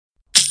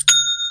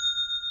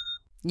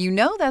You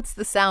know that's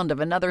the sound of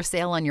another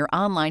sale on your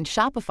online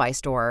Shopify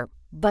store.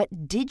 But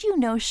did you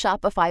know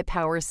Shopify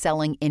powers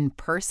selling in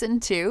person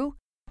too?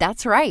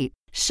 That's right.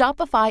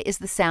 Shopify is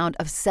the sound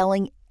of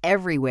selling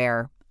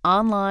everywhere.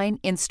 Online,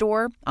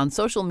 in-store, on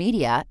social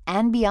media,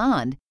 and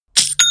beyond.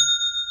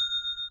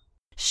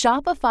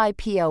 Shopify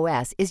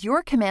POS is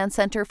your command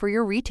center for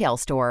your retail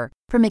store.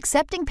 From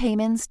accepting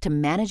payments to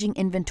managing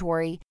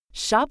inventory,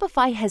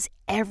 Shopify has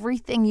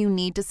everything you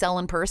need to sell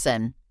in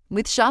person.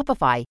 With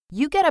Shopify,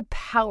 you get a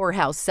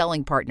powerhouse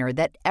selling partner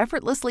that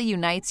effortlessly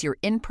unites your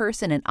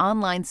in-person and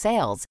online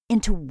sales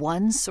into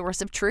one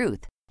source of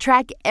truth.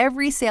 Track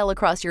every sale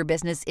across your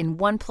business in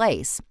one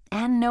place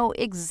and know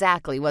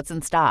exactly what's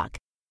in stock.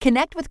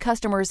 Connect with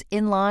customers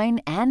in-line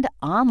and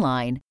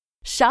online.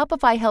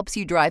 Shopify helps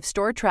you drive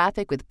store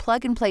traffic with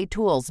plug-and-play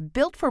tools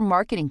built for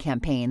marketing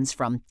campaigns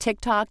from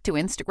TikTok to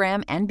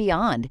Instagram and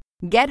beyond.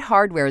 Get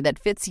hardware that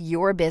fits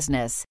your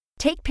business.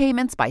 Take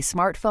payments by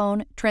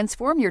smartphone,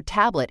 transform your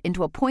tablet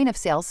into a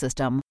point-of-sale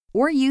system,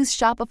 or use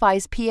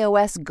Shopify's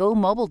POS Go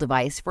mobile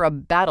device for a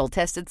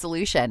battle-tested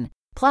solution.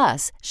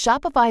 Plus,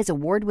 Shopify's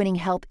award-winning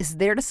help is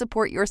there to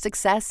support your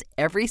success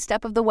every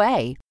step of the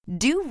way.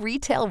 Do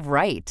retail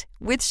right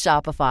with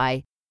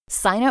Shopify.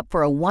 Sign up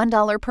for a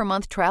 $1 per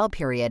month trial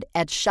period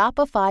at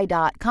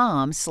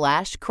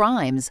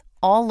shopify.com/crimes,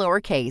 all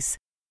lowercase.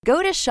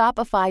 Go to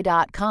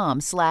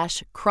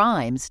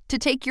shopify.com/crimes to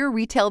take your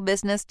retail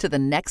business to the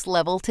next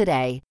level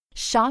today.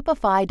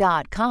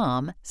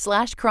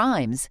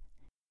 Shopify.com/crimes.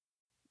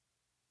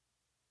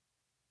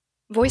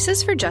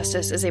 Voices for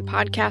Justice is a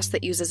podcast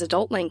that uses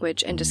adult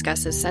language and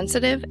discusses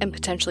sensitive and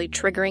potentially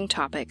triggering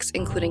topics,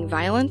 including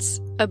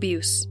violence,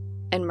 abuse,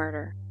 and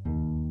murder.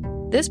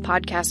 This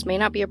podcast may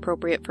not be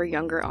appropriate for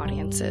younger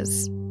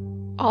audiences.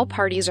 All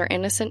parties are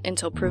innocent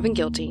until proven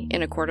guilty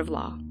in a court of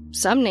law.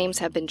 Some names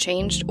have been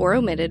changed or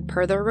omitted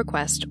per their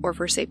request or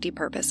for safety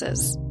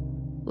purposes.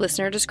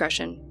 Listener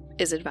discretion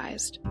is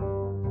advised.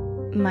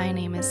 My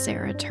name is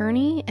Sarah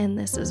Turney, and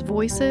this is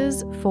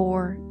Voices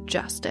for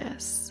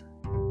Justice.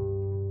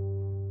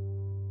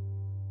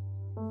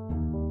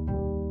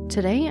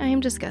 Today I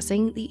am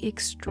discussing the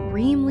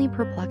extremely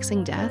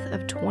perplexing death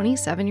of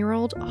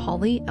 27-year-old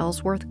Holly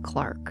Ellsworth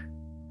Clark.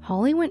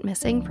 Holly went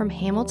missing from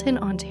Hamilton,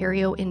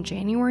 Ontario in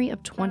January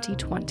of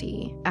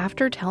 2020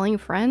 after telling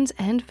friends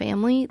and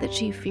family that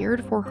she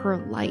feared for her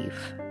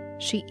life.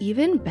 She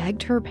even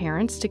begged her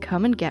parents to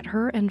come and get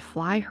her and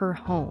fly her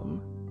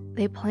home.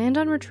 They planned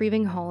on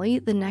retrieving Holly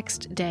the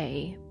next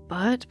day,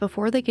 but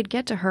before they could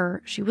get to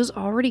her, she was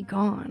already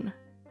gone.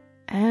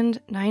 And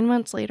 9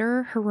 months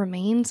later, her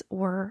remains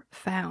were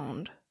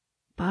found.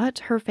 But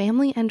her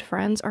family and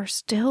friends are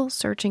still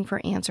searching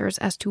for answers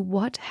as to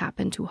what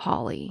happened to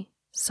Holly.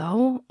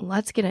 So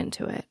let's get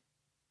into it.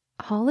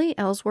 Holly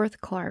Ellsworth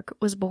Clark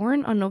was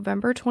born on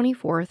November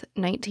 24th,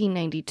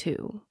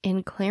 1992,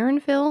 in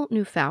Clarenville,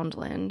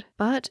 Newfoundland,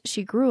 but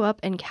she grew up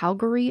in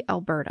Calgary,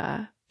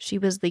 Alberta. She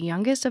was the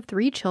youngest of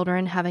 3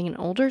 children, having an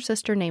older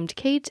sister named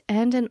Kate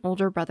and an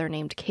older brother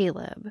named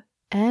Caleb.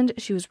 And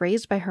she was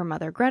raised by her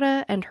mother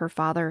Greta and her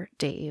father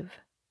Dave.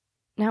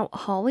 Now,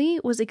 Holly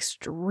was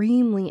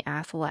extremely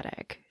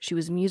athletic. She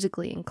was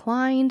musically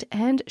inclined,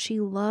 and she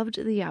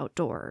loved the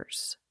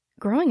outdoors.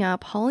 Growing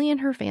up, Holly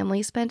and her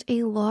family spent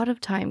a lot of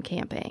time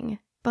camping.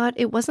 But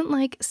it wasn't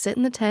like sit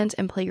in the tent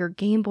and play your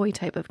Game Boy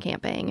type of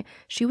camping.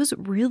 She was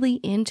really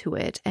into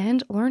it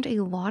and learned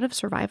a lot of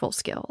survival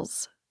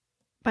skills.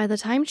 By the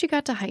time she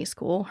got to high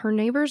school, her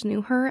neighbors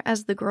knew her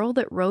as the girl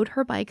that rode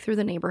her bike through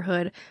the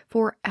neighborhood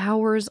for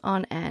hours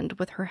on end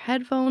with her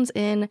headphones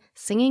in,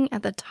 singing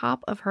at the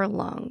top of her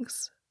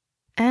lungs.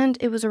 And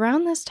it was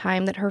around this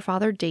time that her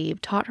father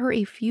Dave taught her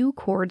a few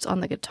chords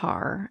on the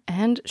guitar,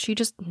 and she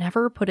just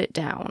never put it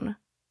down.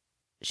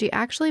 She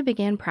actually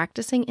began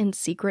practicing in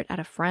secret at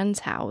a friend's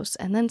house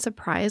and then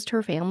surprised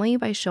her family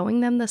by showing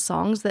them the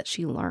songs that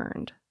she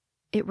learned.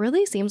 It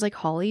really seems like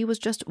Holly was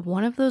just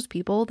one of those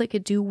people that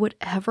could do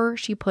whatever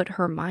she put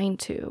her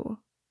mind to.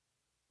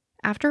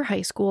 After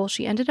high school,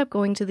 she ended up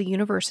going to the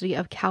University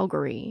of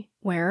Calgary,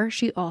 where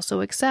she also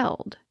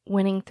excelled,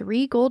 winning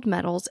 3 gold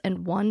medals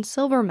and 1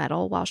 silver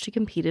medal while she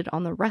competed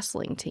on the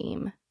wrestling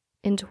team.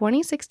 In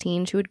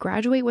 2016, she would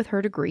graduate with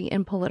her degree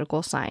in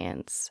political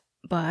science.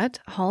 But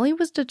Holly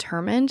was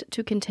determined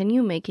to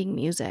continue making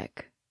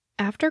music.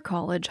 After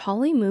college,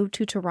 Holly moved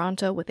to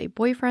Toronto with a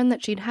boyfriend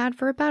that she'd had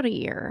for about a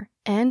year,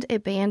 and a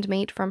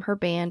bandmate from her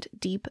band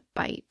Deep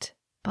Bite.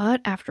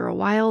 But after a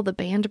while, the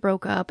band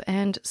broke up,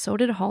 and so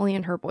did Holly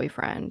and her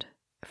boyfriend.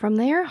 From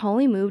there,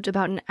 Holly moved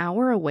about an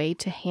hour away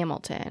to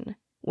Hamilton,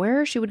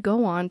 where she would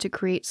go on to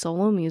create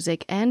solo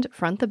music and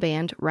front the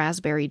band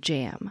Raspberry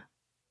Jam.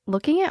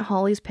 Looking at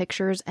Holly's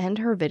pictures and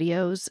her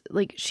videos,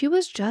 she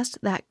was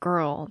just that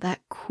girl,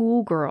 that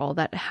cool girl,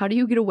 that how do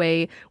you get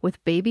away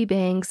with baby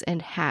bangs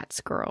and hats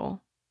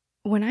girl.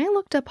 When I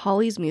looked up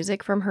Holly's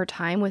music from her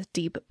time with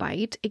Deep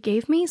Bite, it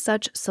gave me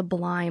such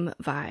sublime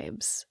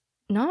vibes.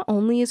 Not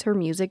only is her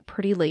music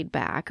pretty laid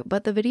back,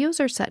 but the videos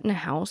are set in a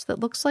house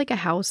that looks like a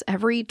house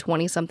every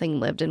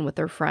 20-something lived in with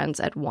their friends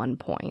at one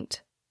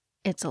point.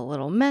 It's a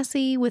little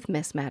messy with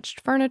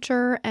mismatched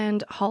furniture,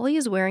 and Holly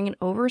is wearing an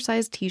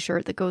oversized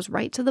t-shirt that goes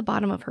right to the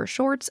bottom of her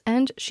shorts,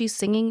 and she's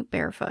singing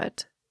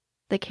barefoot.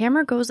 The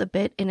camera goes a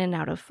bit in and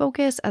out of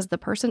focus as the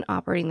person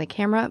operating the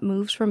camera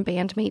moves from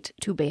bandmate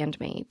to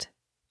bandmate.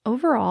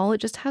 Overall, it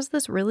just has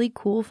this really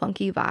cool,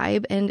 funky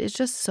vibe, and it's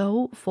just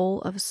so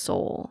full of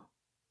soul.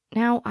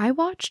 Now, I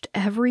watched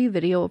every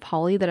video of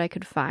Holly that I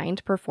could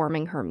find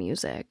performing her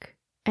music.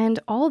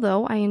 And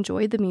although I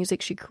enjoyed the music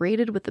she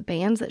created with the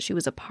bands that she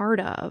was a part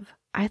of,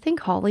 I think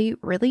Holly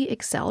really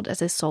excelled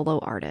as a solo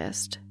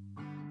artist.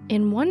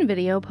 In one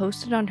video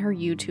posted on her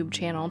YouTube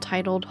channel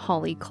titled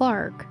Holly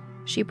Clark,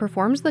 she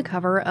performs the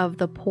cover of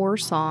the Poor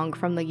Song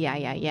from the Yeah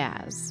Yeah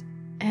Yeahs.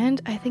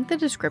 And I think the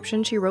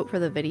description she wrote for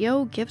the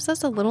video gives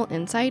us a little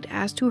insight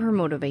as to her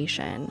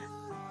motivation.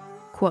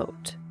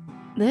 Quote,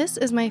 "This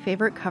is my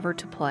favorite cover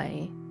to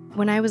play.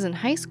 When I was in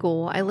high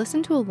school, I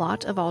listened to a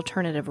lot of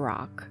alternative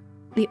rock.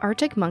 The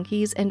Arctic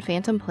Monkeys and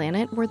Phantom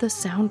Planet were the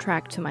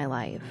soundtrack to my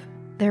life.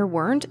 There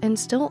weren't and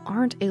still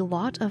aren't a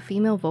lot of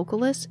female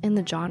vocalists in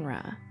the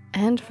genre.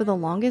 And for the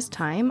longest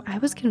time, I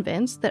was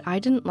convinced that I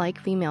didn't like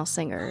female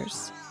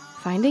singers.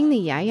 Finding the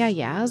Yeah Yeah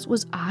Yeahs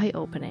was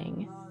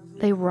eye-opening.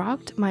 They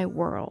rocked my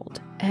world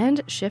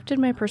and shifted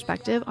my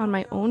perspective on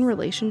my own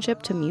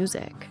relationship to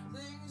music."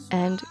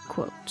 End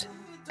quote.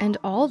 And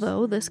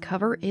although this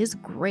cover is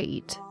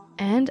great,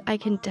 and I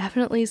can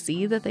definitely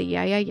see that the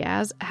Yeah Yeah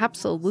Yeahs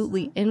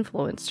absolutely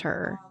influenced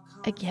her,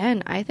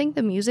 again, I think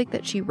the music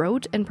that she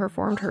wrote and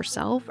performed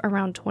herself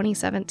around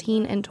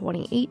 2017 and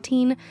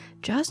 2018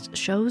 just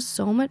shows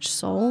so much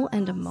soul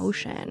and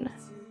emotion.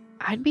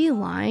 I'd be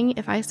lying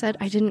if I said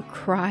I didn't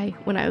cry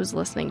when I was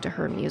listening to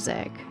her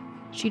music.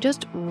 She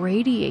just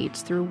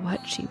radiates through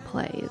what she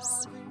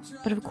plays.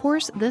 But of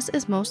course, this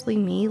is mostly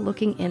me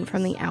looking in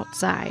from the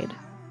outside.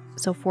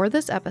 So for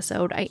this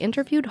episode, I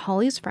interviewed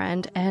Holly's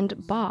friend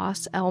and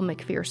boss, Elle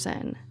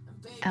McPherson.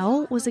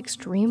 Elle was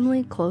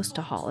extremely close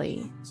to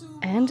Holly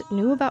and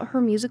knew about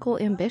her musical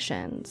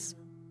ambitions,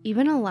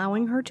 even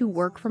allowing her to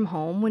work from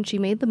home when she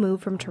made the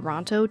move from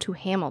Toronto to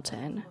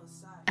Hamilton.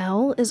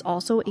 Elle is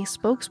also a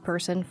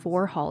spokesperson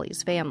for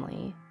Holly's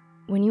family.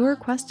 When you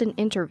request an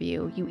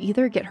interview, you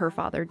either get her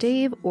father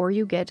Dave or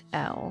you get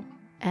Elle.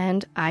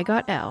 And I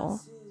got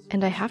Elle,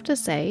 and I have to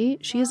say,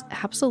 she is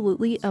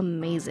absolutely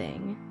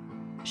amazing.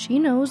 She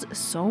knows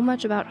so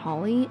much about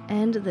Holly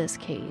and this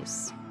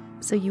case,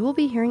 so you will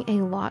be hearing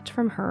a lot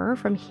from her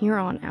from here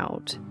on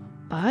out.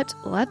 But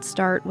let's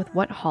start with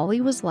what Holly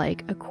was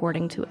like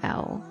according to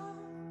Elle.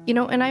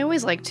 And I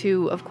always like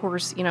to, of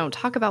course,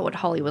 talk about what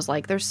Holly was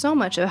like. There's so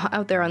much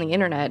out there on the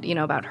internet,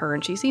 about her,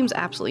 and she seems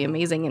absolutely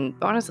amazing and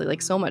honestly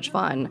like so much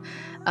fun.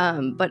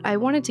 But I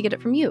wanted to get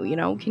it from you,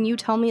 Can you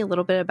tell me a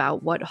little bit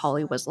about what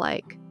Holly was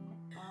like?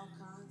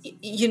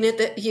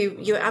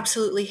 You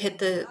absolutely hit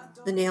the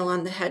nail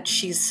on the head.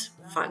 She's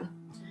fun.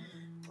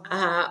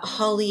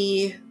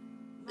 Holly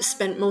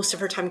spent most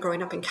of her time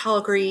growing up in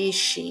Calgary.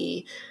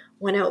 She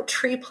went out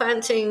tree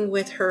planting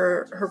with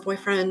her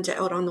boyfriend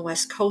out on the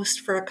West Coast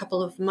for a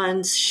couple of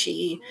months.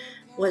 She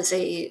was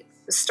a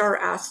star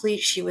athlete.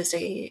 She was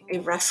a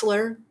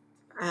wrestler.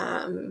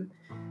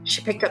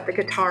 She picked up the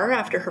guitar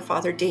after her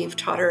father Dave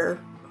taught her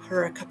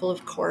a couple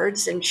of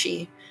chords, and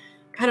she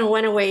kind of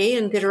went away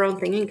and did her own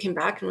thing and came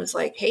back and was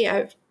like, "Hey,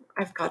 I've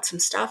got some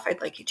stuff I'd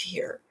like you to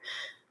hear."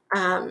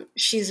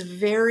 She's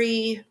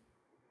very,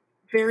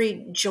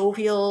 very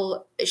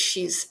jovial.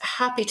 She's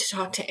happy to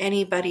talk to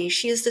anybody.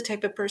 She is the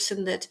type of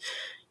person that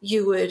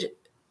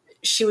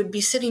she would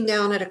be sitting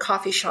down at a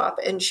coffee shop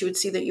and she would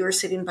see that you were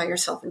sitting by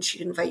yourself and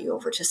she'd invite you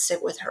over to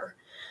sit with her.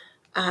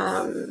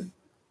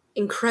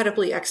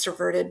 Incredibly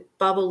extroverted,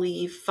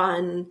 bubbly,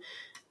 fun,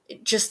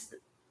 just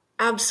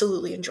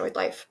absolutely enjoyed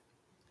life.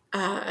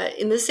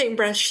 In the same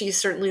breath, she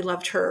certainly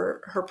loved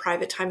her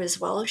private time as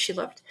well. She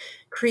loved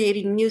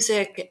creating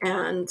music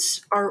and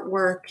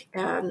artwork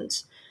and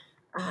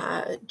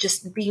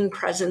just being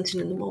present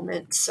in the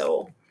moment.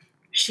 So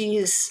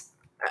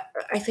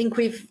I think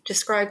we've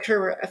described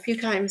her a few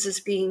times as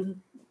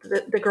being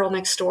the girl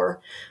next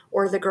door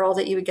or the girl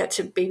that you would get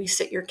to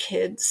babysit your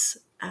kids.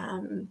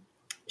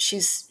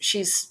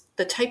 She's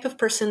the type of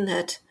person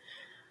that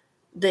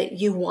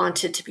you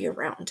wanted to be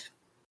around.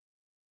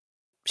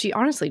 She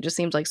honestly just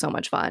seems like so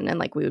much fun and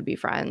like we would be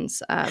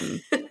friends.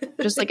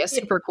 Just like a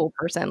super cool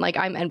person. Like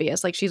I'm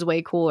envious. Like she's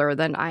way cooler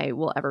than I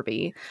will ever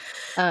be.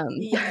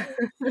 Yeah,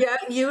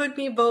 you and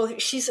me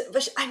both. She's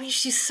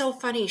so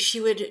funny. She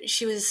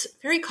was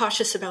very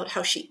cautious about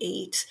how she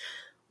ate,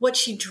 what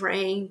she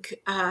drank,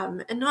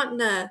 and not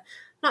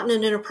in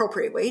an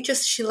inappropriate way.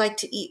 Just she liked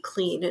to eat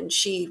clean, and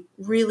she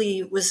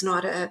really was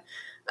not a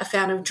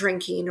fan of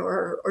drinking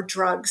or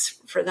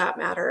drugs for that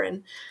matter.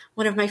 And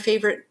one of my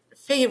favorite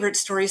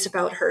stories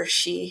about her,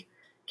 she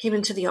came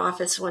into the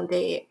office one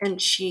day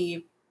and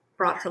she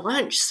brought her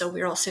lunch. So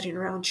we were all sitting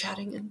around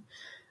chatting and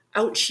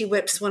out she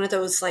whips one of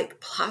those like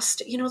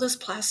plastic, those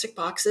plastic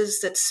boxes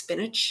that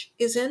spinach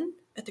is in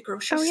at the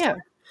grocery store. Yeah.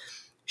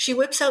 She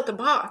whips out the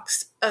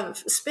box of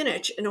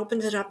spinach and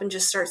opens it up and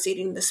just starts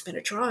eating the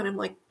spinach raw. And I'm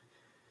like,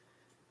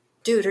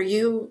 dude, are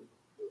you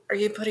are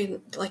you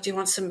putting, like, do you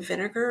want some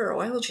vinegar or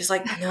oil? She's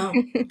like, no,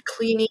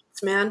 clean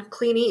eats, man,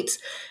 clean eats.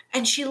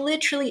 And she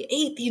literally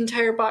ate the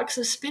entire box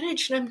of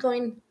spinach. And I'm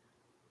going,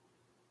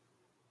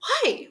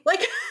 why?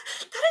 Like,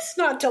 that is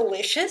not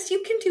delicious.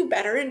 You can do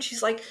better. And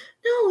she's like,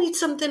 no, I'll eat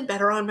something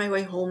better on my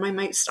way home. I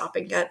might stop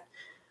and get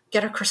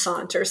a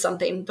croissant or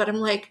something. But I'm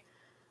like,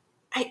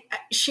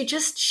 she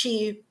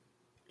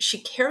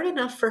cared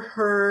enough for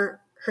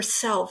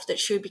herself that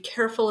she would be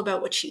careful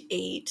about what she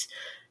ate.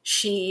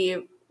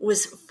 She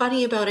was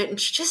funny about it, and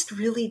she just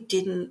really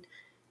didn't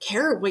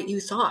care what you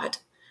thought.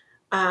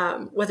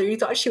 Whether you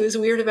thought she was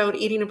weird about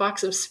eating a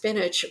box of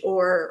spinach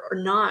or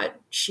not,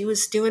 she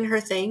was doing her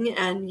thing,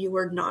 and you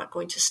were not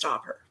going to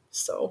stop her.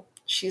 So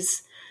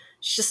she's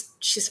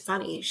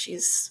funny.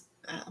 She's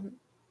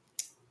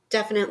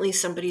definitely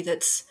somebody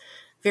that's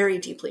very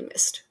deeply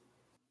missed.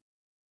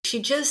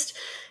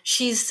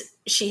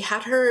 She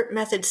had her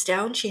methods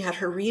down. She had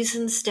her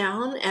reasons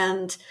down.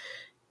 And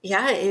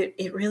yeah,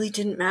 it really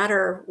didn't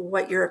matter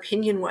what your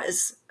opinion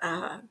was.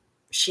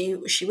 She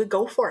would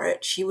go for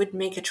it. She would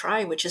make a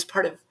try, which is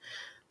part of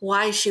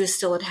why she was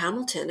still at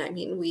Hamilton. I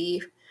mean,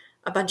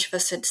 a bunch of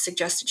us had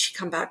suggested she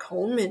come back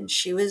home, and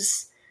she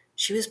was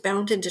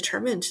bound and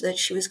determined that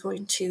she was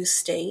going to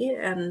stay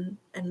and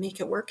make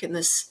it work in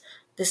this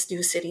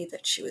new city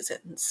that she was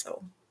in.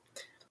 So.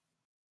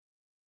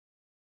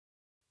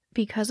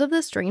 Because of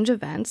the strange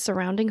events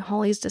surrounding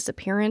Holly's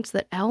disappearance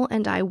that Elle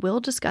and I will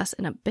discuss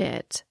in a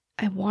bit,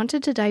 I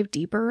wanted to dive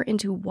deeper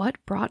into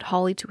what brought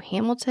Holly to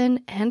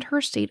Hamilton and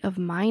her state of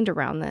mind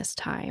around this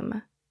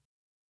time.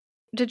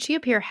 Did she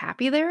appear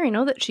happy there? I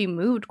know that she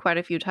moved quite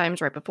a few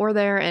times right before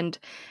there, and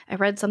I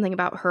read something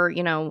about her,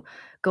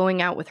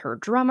 going out with her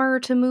drummer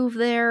to move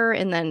there,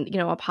 and then,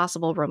 a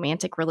possible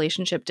romantic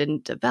relationship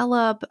didn't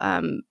develop.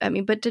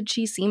 But did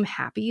she seem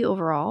happy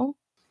overall?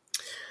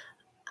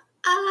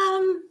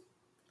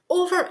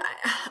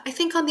 I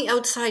think on the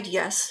outside,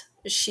 yes,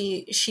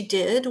 she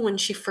did when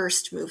she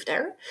first moved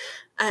there.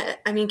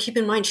 Keep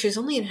in mind, she was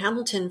only in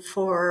Hamilton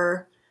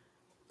for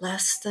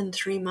less than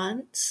 3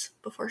 months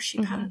before she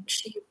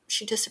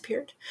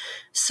disappeared.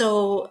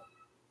 So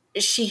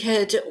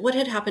what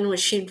had happened was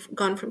she'd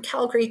gone from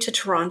Calgary to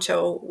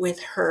Toronto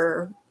with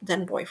her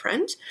then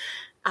boyfriend.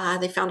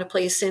 They found a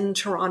place in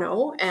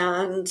Toronto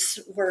and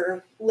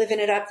were living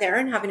it up there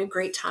and having a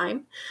great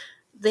time.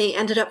 They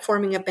ended up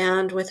forming a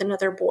band with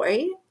another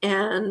boy,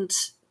 and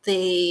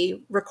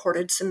they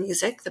recorded some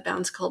music. The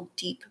band's called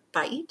Deep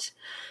Bite.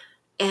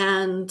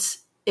 And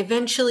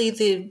eventually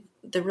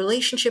the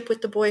relationship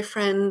with the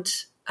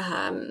boyfriend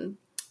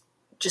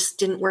just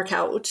didn't work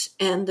out,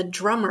 and the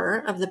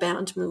drummer of the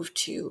band moved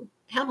to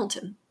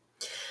Hamilton.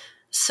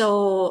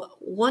 So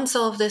once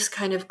all of this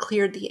kind of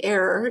cleared the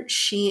air,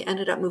 she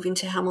ended up moving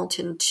to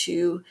Hamilton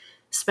to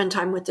spend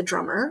time with the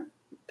drummer.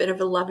 Bit of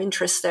a love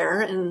interest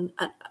there, and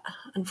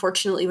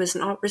unfortunately was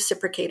not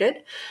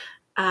reciprocated.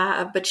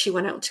 But she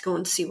went out to go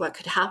and see what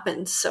could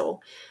happen. So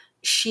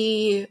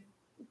she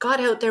got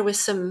out there with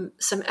some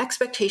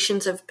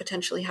expectations of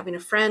potentially having a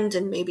friend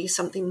and maybe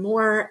something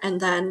more,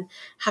 and then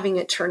having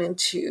it turn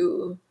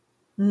into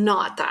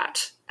not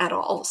that at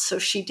all. So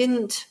she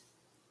didn't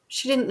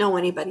know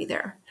anybody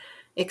there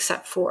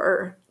except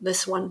for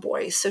this one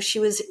boy. So she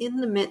was in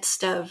the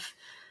midst of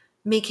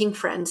making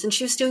friends, and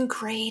she was doing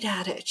great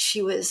at it.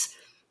 She was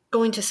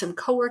going to some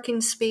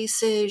co-working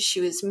spaces. She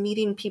was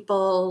meeting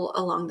people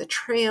along the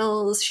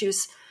trails.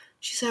 She's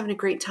having a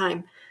great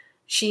time.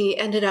 She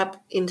ended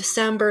up in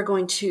December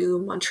going to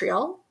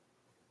Montreal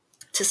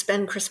to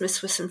spend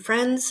Christmas with some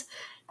friends.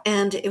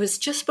 And it was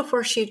just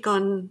before she had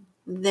gone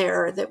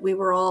there that we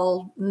were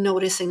all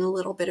noticing a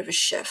little bit of a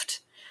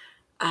shift.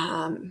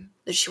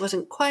 That she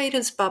wasn't quite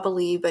as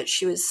bubbly, but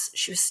she was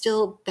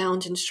still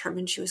bound and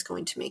determined she was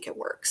going to make it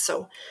work.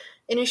 So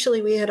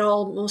initially we had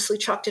all mostly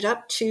chalked it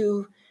up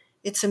to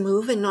it's a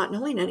move and not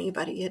knowing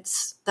anybody.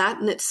 It's that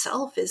in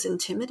itself is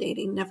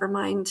intimidating. Never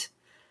mind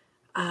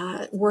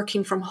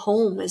working from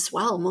home as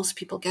well. Most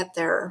people get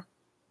their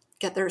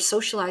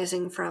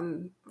socializing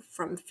from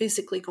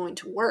physically going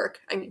to work.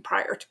 I mean,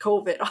 prior to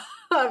COVID,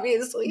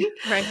 obviously.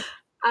 Right.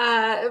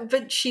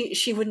 But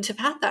she wouldn't have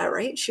had that,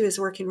 right? She was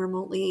working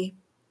remotely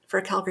for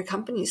a Calgary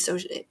company. So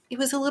it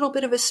was a little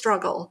bit of a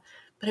struggle,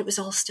 but it was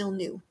all still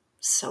new.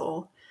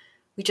 So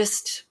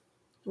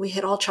we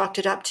had all chalked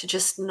it up to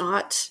just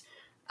not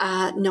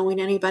knowing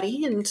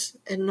anybody and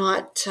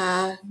not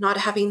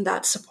having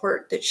that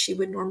support that she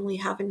would normally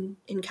have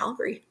in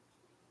Calgary.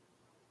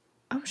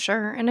 Oh,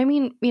 sure. And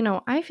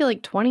I feel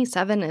like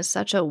 27 is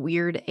such a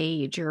weird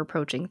age. You're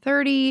approaching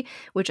 30,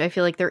 which I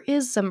feel like there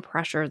is some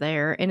pressure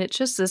there. And it's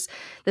just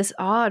this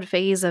odd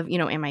phase of,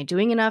 am I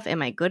doing enough?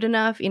 Am I good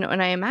enough?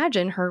 And I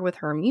imagine her with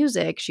her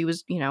music, she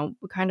was,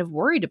 kind of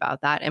worried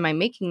about that. Am I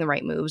making the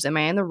right moves? Am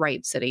I in the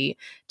right city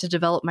to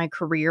develop my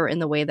career in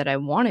the way that I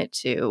want it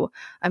to?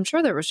 I'm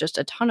sure there was just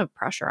a ton of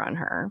pressure on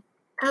her.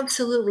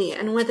 Absolutely.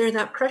 And whether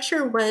that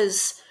pressure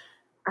was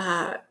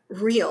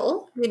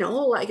real,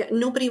 like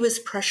nobody was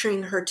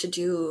pressuring her to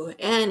do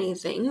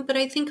anything. But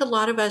I think a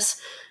lot of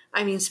us,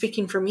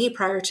 speaking for me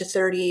prior to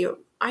 30,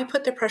 I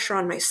put the pressure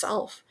on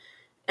myself.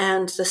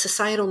 and the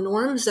societal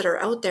norms that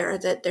are out there,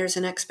 that there's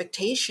an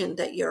expectation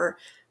that you're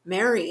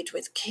married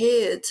with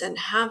kids and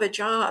have a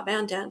job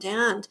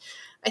and.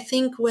 I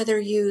think whether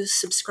you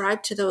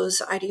subscribe to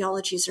those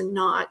ideologies or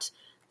not,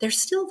 they're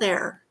still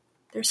there.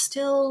 They're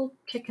still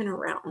kicking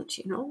around,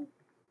 you know?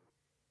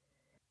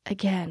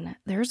 Again,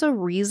 there's a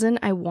reason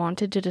I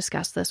wanted to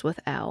discuss this with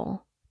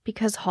Elle,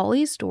 because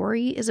Holly's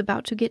story is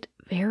about to get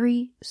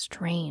very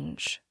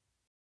strange.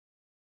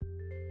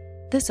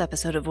 This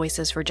episode of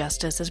Voices for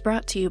Justice is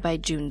brought to you by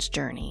June's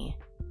Journey.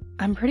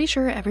 I'm pretty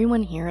sure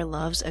everyone here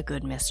loves a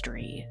good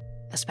mystery,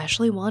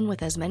 especially one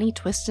with as many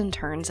twists and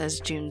turns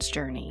as June's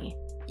Journey.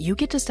 You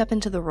get to step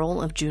into the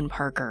role of June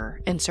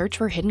Parker and search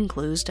for hidden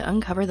clues to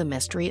uncover the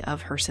mystery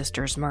of her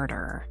sister's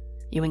murder.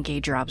 You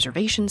engage your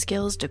observation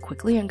skills to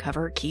quickly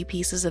uncover key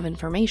pieces of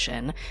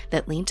information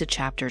that lead to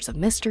chapters of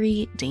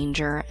mystery,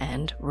 danger,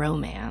 and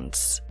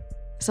romance.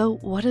 So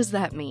what does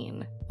that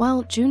mean?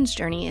 Well, June's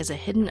Journey is a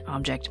hidden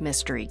object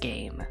mystery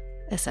game.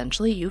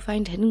 Essentially, you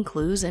find hidden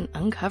clues and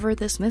uncover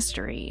this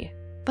mystery.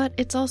 But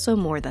it's also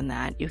more than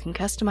that. You can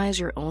customize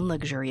your own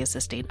luxurious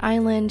estate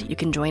island, you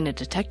can join a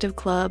detective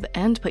club,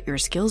 and put your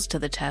skills to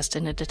the test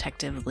in a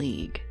detective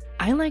league.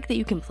 I like that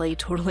you can play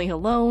totally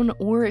alone,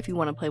 or if you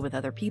want to play with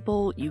other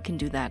people, you can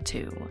do that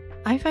too.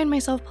 I find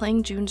myself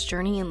playing June's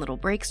Journey in little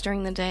breaks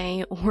during the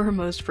day, or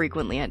most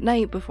frequently at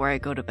night before I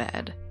go to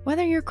bed.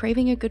 Whether you're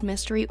craving a good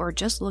mystery or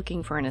just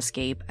looking for an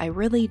escape, I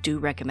really do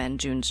recommend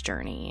June's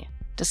Journey.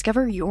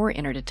 Discover your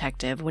inner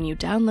detective when you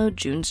download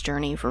June's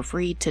Journey for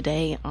free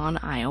today on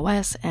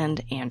iOS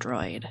and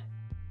Android.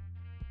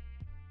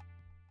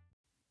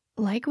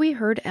 Like we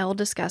heard Elle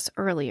discuss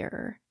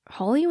earlier,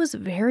 Holly was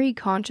very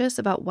conscious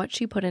about what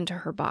she put into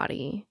her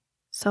body.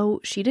 So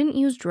she didn't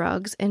use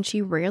drugs and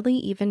she rarely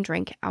even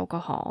drank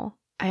alcohol.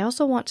 I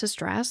also want to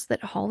stress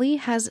that Holly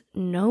has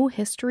no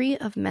history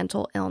of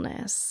mental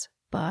illness.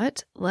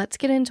 But let's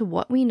get into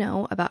what we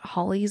know about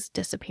Holly's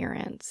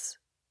disappearance.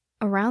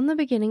 Around the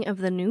beginning of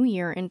the new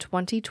year in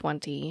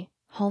 2020,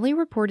 Holly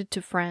reported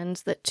to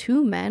friends that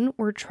 2 men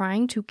were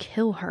trying to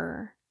kill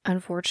her.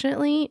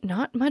 Unfortunately,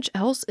 not much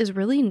else is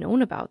really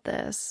known about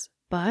this.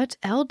 But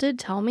Elle did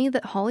tell me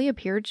that Holly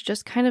appeared to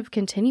just kind of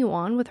continue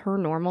on with her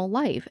normal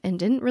life and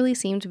didn't really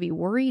seem to be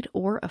worried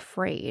or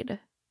afraid.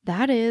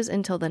 That is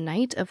until the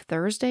night of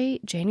Thursday,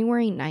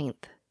 January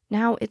 9th.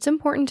 Now, it's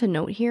important to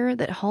note here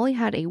that Holly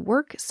had a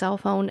work cell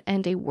phone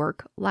and a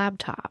work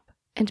laptop.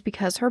 And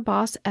because her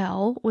boss,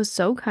 Elle, was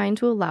so kind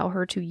to allow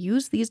her to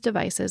use these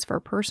devices for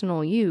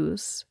personal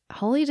use,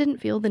 Holly didn't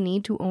feel the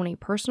need to own a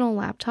personal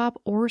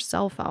laptop or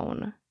cell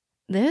phone.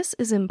 This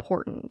is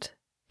important,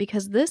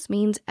 because this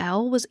means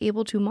Elle was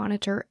able to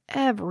monitor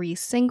every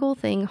single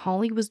thing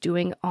Holly was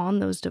doing on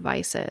those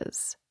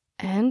devices.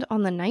 And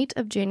on the night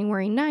of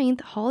January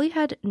 9th, Holly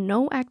had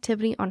no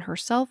activity on her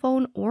cell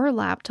phone or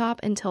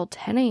laptop until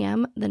 10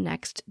 a.m. the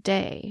next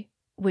day.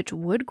 Which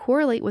would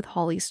correlate with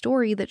Holly's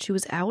story that she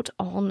was out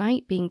all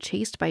night being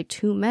chased by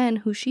 2 men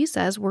who she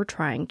says were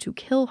trying to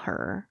kill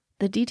her.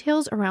 The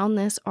details around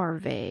this are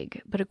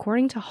vague, but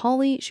according to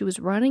Holly, she was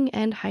running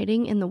and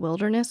hiding in the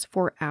wilderness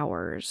for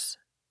hours.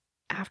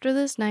 After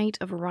this night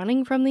of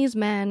running from these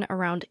men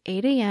around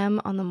 8 a.m.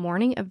 on the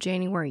morning of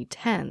January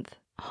 10th,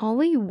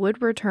 Holly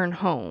would return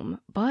home,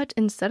 but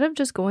instead of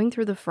just going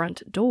through the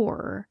front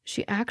door,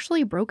 she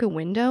actually broke a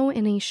window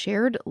in a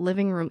shared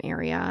living room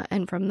area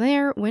and from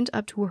there went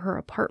up to her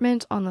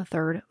apartment on the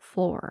 3rd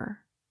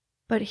floor.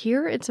 But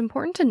here it's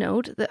important to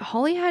note that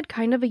Holly had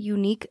kind of a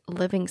unique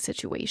living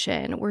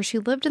situation where she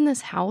lived in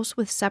this house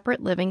with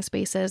separate living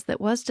spaces that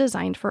was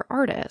designed for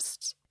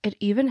artists. It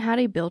even had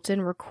a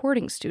built-in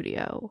recording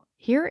studio.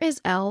 Here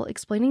is Elle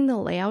explaining the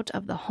layout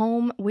of the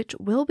home, which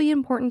will be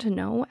important to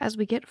know as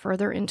we get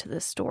further into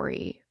this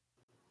story.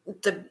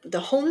 The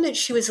home that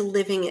she was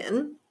living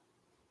in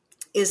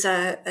is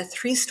a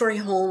 3-story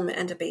home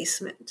and a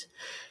basement.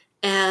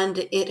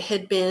 And it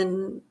had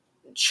been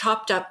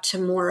chopped up to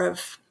more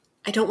of,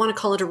 I don't want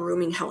to call it a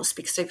rooming house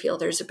because I feel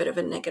there's a bit of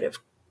a negative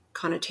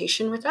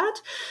connotation with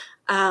that.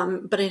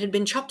 But it had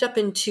been chopped up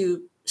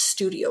into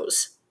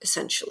studios,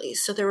 essentially.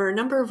 So there were a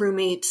number of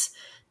roommates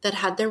that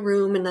had their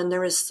room, and then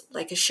there was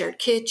like a shared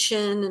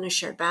kitchen and a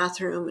shared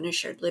bathroom and a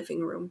shared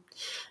living room.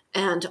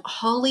 And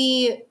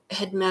Holly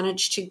had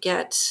managed to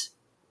get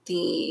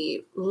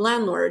the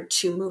landlord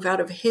to move out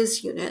of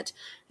his unit,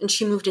 and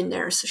she moved in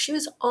there. So she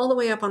was all the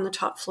way up on the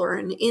top floor,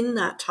 and in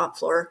that top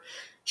floor,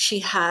 she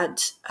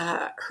had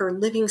her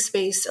living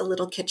space, a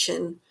little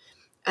kitchen,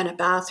 and a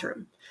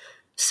bathroom.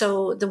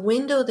 So the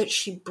window that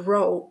she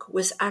broke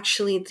was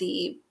actually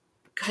the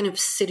kind of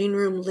sitting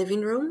room, living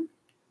room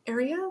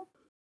area.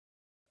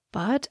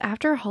 But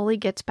after Holly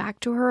gets back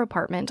to her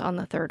apartment on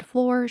the 3rd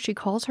floor, she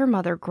calls her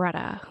mother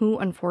Greta, who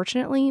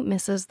unfortunately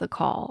misses the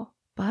call.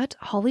 But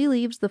Holly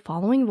leaves the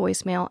following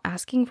voicemail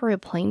asking for a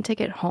plane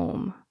ticket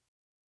home.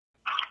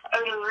 I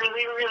would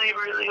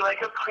really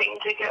like a plane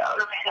ticket out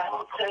of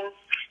Hamilton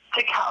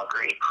to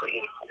Calgary,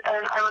 please.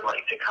 And I would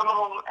like to come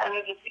home and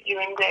visit you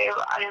and Dave.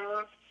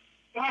 I'm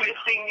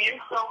missing you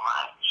so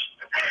much.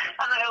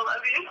 And I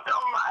love you so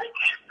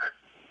much.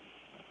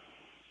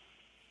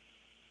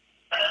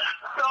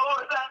 So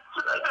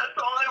that's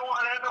all I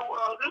want in the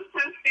world is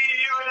to see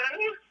you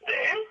and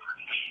stay.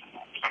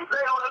 Because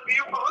I love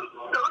you both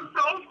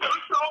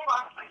so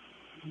much.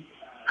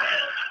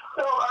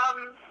 So,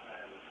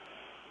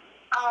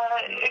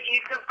 if you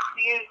could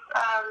please,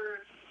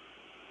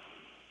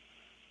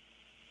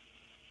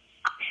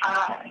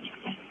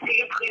 could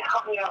you please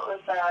help me out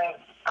with a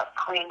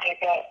plane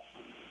ticket?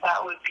 That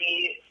would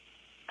be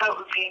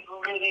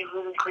really,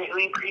 really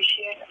greatly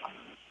appreciated.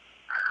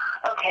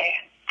 Okay,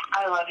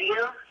 I love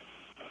you.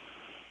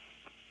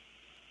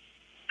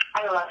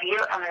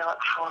 And I look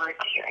forward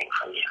to hearing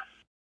from you.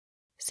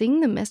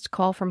 Seeing the missed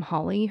call from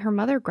Holly, her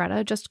mother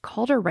Greta just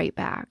called her right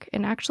back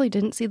and actually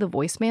didn't see the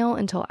voicemail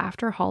until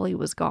after Holly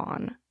was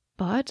gone.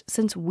 But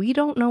since we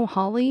don't know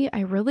Holly, I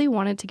really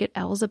wanted to get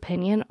Elle's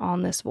opinion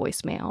on this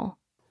voicemail.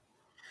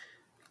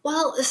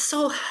 Well,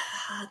 so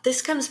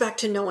this comes back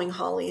to knowing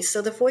Holly.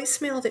 So the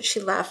voicemail that she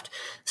left,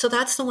 so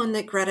that's the one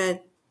that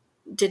Greta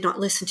did not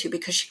listen to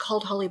because she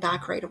called Holly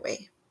back right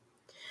away.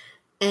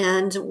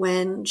 And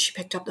when she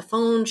picked up the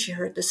phone, she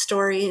heard the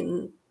story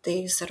and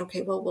they said,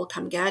 okay, well, we'll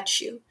come get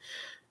you.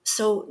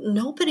 So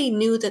nobody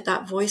knew that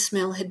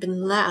voicemail had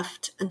been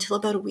left until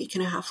about a week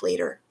and a half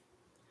later,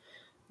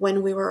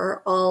 when we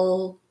were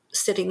all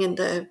sitting in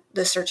the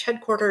search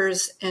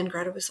headquarters and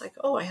Greta was like,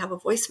 oh, I have a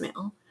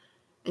voicemail.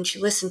 And she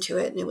listened to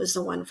it and it was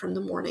the one from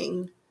the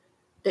morning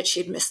that she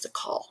had missed the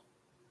call.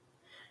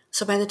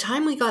 So by the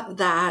time we got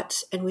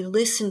that and we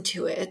listened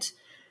to it,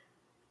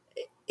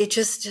 it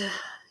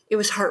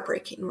was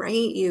heartbreaking,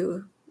 right?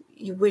 You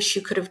wish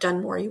you could have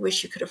done more. You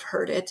wish you could have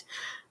heard it.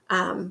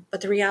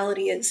 But the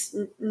reality is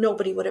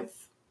nobody would have,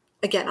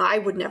 again, I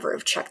would never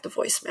have checked the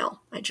voicemail.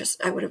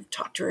 I would have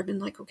talked to her and been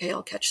like, okay,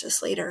 I'll catch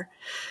this later.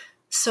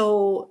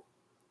 So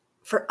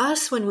for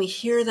us, when we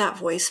hear that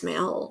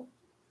voicemail,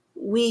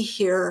 we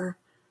hear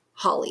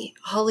Holly.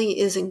 Holly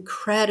is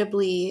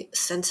incredibly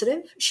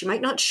sensitive. She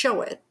might not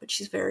show it, but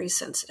she's very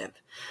sensitive.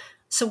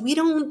 So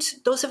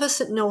those of us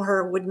that know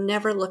her would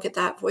never look at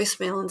that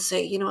voicemail and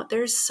say, you know what,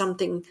 there's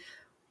something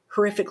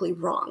horrifically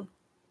wrong.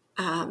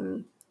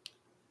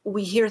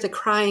 We hear the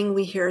crying,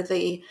 we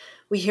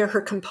hear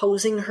her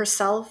composing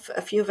herself.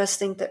 A few of us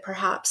think that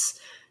perhaps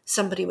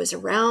somebody was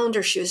around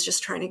or she was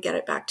just trying to get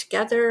it back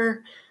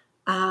together.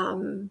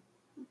 But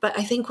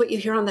I think what you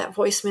hear on that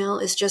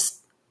voicemail is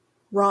just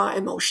raw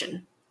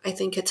emotion. I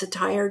think it's a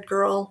tired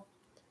girl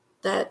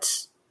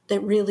that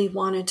really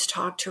wanted to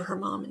talk to her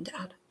mom and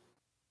dad.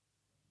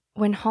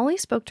 When Holly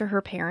spoke to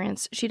her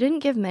parents, she didn't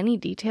give many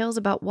details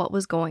about what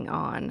was going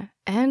on,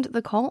 and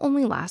the call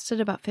only lasted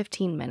about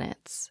 15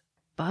 minutes.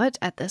 But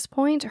at this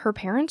point, her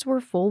parents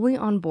were fully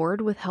on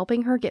board with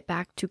helping her get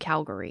back to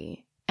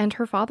Calgary, and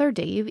her father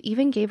Dave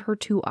even gave her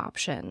two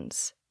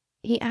options.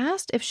 He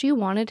asked if she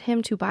wanted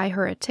him to buy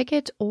her a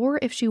ticket or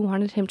if she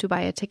wanted him to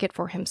buy a ticket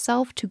for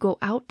himself to go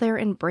out there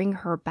and bring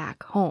her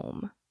back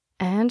home.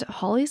 And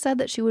Holly said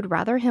that she would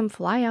rather him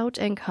fly out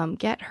and come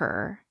get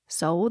her.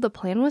 So the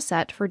plan was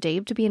set for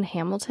Dave to be in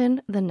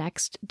Hamilton the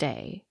next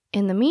day.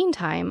 In the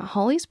meantime,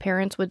 Holly's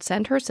parents would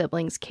send her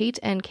siblings Kate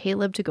and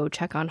Caleb to go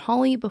check on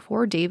Holly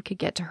before Dave could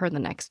get to her the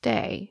next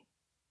day.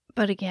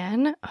 But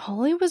again,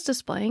 Holly was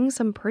displaying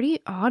some pretty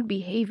odd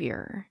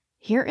behavior.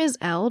 Here is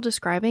Elle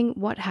describing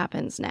what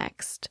happens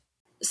next.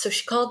 So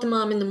she called the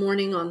mom in the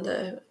morning on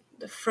the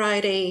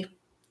Friday,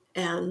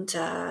 and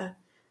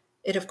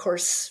it, of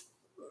course,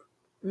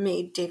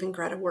 made Dave and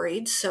Greta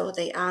worried. So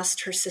they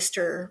asked her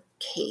sister,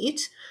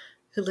 Kate,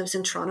 who lives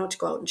in Toronto, to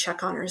go out and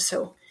check on her.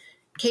 So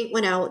Kate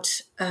went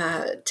out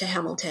to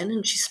Hamilton,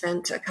 and she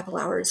spent a couple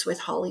hours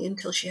with Holly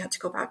until she had to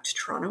go back to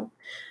Toronto.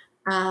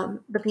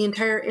 But the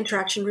entire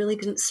interaction really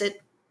didn't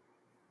sit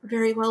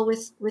very well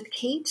with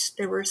Kate.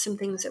 There were some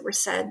things that were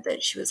said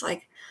that she was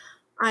like,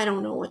 I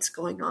don't know what's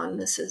going on.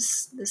 This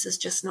is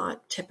just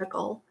not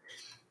typical.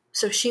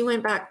 So she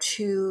went back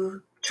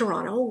to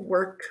Toronto.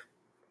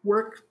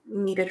 Work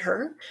needed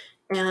her,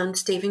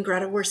 and Dave and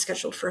Greta were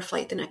scheduled for a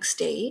flight the next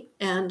day,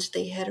 and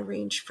they had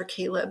arranged for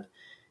Caleb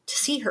to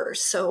see her,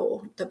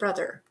 so the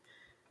brother.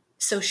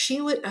 So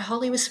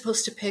Holly was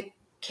supposed to pick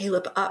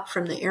Caleb up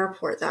from the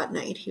airport that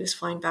night. He was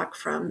flying back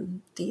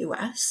from the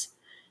US,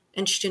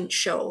 and she didn't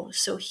show.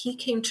 So he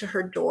came to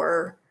her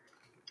door,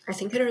 I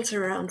think it was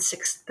around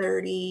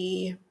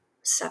 6:37.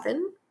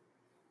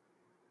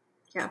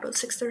 Yeah, about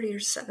 6:30 or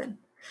 7.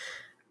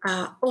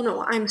 Oh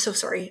no, I'm so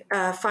sorry.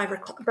 5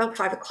 o'clock, about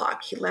 5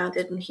 o'clock, he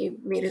landed and he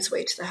made his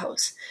way to the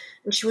house,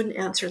 and she wouldn't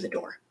answer the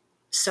door.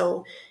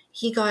 So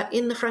he got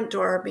in the front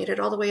door, made it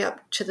all the way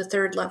up to the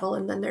 3rd level,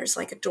 and then there's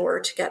like a door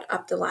to get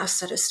up the last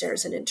set of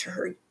stairs and into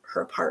her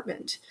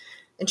apartment.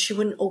 And she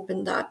wouldn't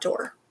open that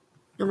door,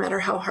 no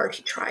matter how hard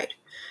he tried.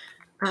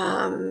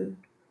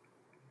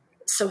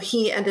 So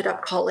he ended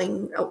up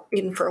calling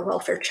in for a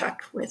welfare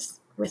check with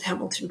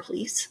Hamilton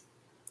police,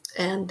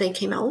 and they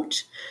came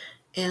out.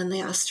 And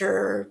they asked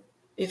her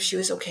if she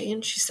was okay,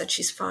 and she said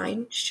she's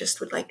fine. She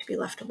just would like to be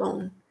left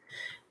alone.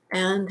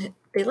 And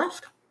they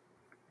left.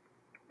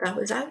 That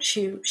was that.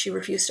 She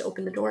refused to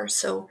open the door.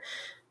 So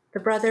the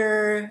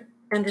brother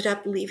ended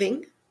up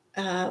leaving.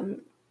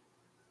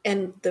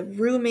 And the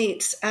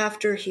roommates,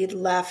 after he'd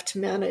left,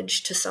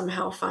 managed to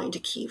somehow find a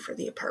key for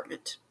the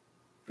apartment,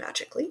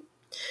 magically.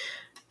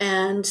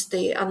 And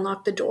they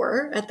unlocked the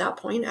door at that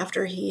point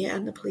after he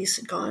and the police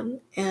had gone.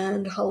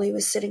 And Holly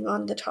was sitting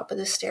on the top of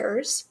the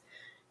stairs.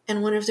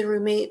 And one of the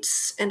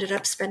roommates ended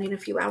up spending a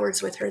few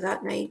hours with her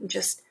that night and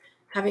just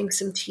having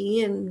some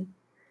tea and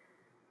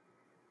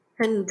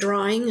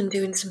drawing and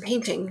doing some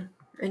painting.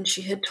 And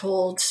she had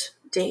told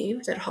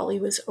Dave that Holly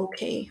was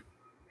okay.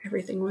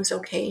 Everything was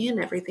okay and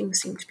everything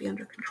seemed to be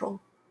under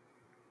control.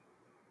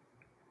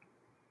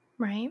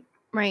 Right.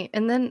 Right.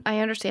 And then I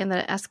understand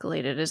that it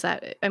escalated. Is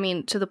that, I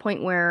mean, to the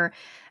point where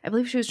I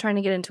believe she was trying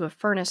to get into a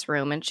furnace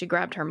room and she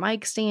grabbed her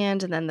mic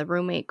stand, and then the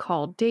roommate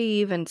called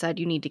Dave and said,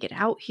 "You need to get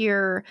out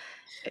here."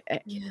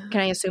 Yeah.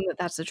 Can I assume that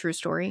that's the true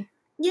story?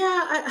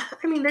 Yeah.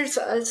 I mean, there's,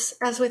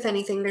 as with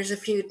anything, there's a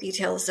few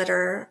details that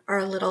are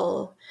a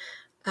little,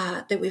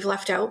 that we've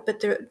left out, but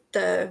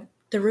the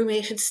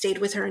roommate had stayed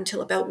with her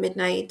until about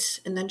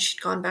midnight, and then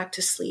she'd gone back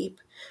to sleep,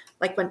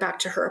 like went back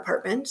to her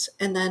apartment.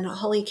 And then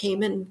Holly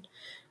came and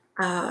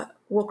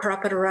woke her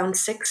up at around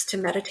 6 to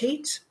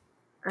meditate,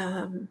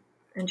 and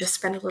just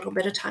spend a little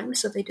bit of time.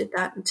 So they did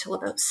that until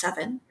about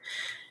 7.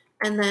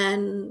 And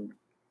then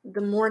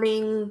the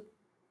morning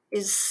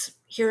is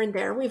here and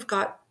there. We've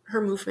got her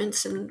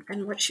movements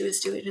and what she was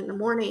doing in the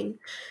morning.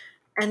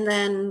 And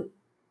then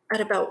at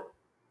about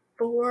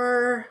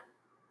 4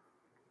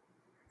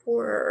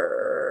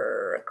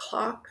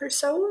 o'clock or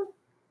so,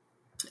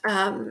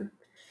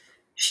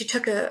 she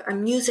took a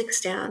music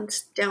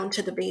stand down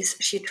to the base.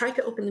 She had tried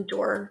to open the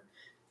door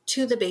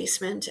to the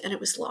basement and it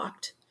was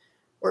locked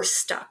or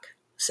stuck.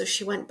 So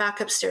she went back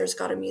upstairs,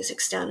 got a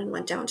music stand, and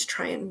went down to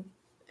try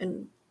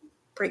and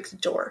break the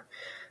door.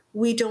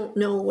 We don't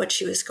know what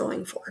she was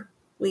going for.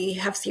 We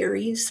have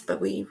theories, but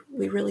we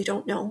really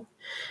don't know.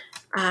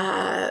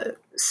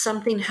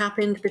 Something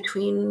happened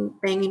between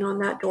banging on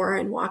that door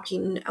and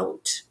walking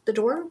out the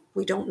door.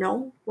 We don't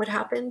know what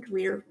happened.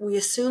 We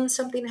assume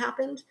something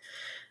happened.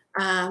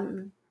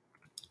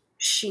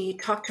 She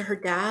talked to her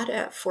dad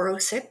at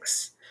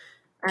 4:06,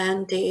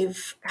 and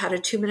Dave had a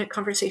 2-minute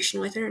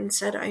conversation with her and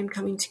said, "I'm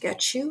coming to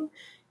get you.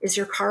 Is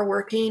your car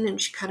working?" And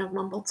she kind of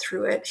mumbled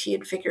through it. He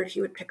had figured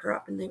he would pick her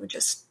up and they would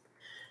just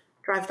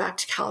drive back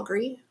to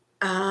Calgary.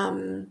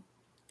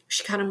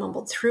 She kind of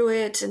mumbled through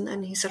it, and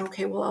then he said,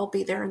 "Okay, well, I'll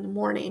be there in the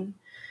morning."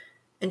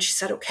 And she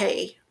said,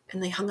 "Okay,"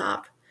 and they hung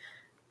up.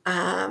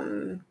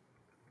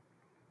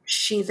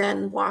 She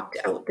then walked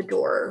out the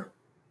door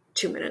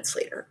 2 minutes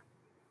later,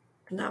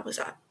 and that was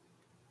that.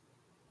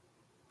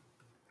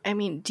 I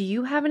mean, do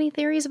you have any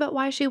theories about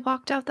why she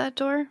walked out that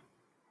door?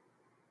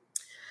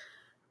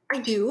 I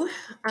do.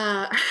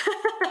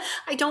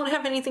 I don't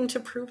have anything to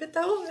prove it,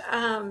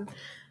 though.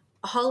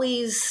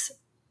 Holly's,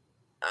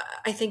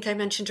 I think I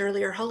mentioned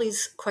earlier,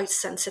 Holly's quite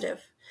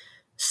sensitive.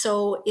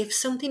 So if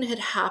something had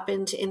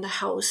happened in the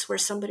house where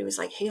somebody was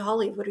like, "Hey,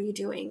 Holly, what are you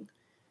doing?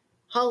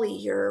 Holly,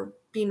 you're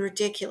being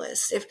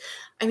ridiculous."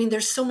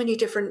 There's so many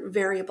different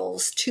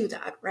variables to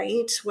that,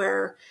 right?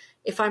 Where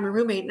if I'm a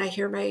roommate and I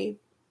hear my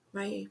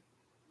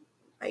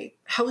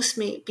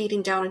housemate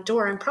beating down a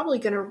door, I'm probably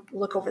going to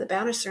look over the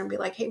banister and be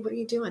like, "Hey, what are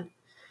you doing?"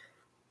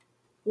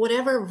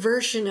 Whatever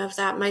version of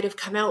that might have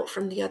come out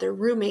from the other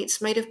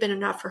roommates might have been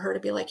enough for her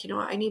to be like,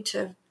 I need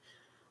to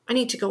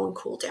go and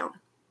cool down.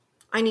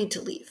 I need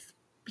to leave,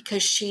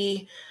 because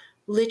she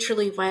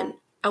literally went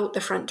out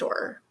the front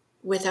door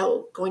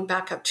without going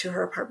back up to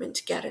her apartment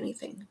to get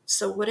anything.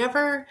 So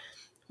whatever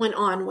went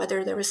on,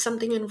 whether there was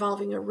something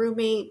involving a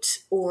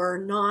roommate or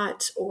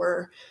not,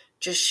 or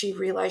just she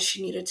realized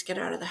she needed to get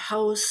out of the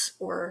house,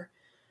 or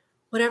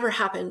whatever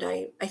happened,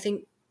 I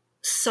think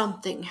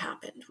something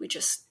happened. We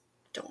just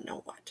don't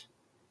know what.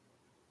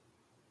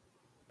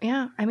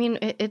 Yeah, I mean,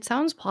 it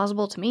sounds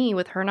plausible to me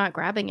with her not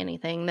grabbing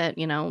anything that,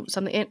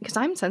 something, because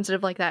I'm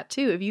sensitive like that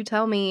too. If you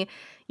tell me,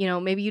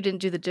 maybe you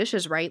didn't do the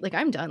dishes right, like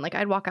I'm done. Like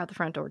I'd walk out the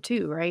front door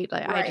too, right?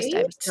 Like Right?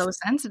 I'm so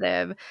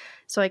sensitive.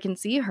 So I can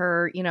see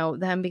her,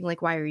 them being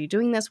like, "Why are you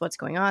doing this? What's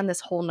going on? This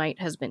whole night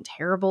has been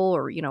terrible,"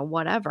 or,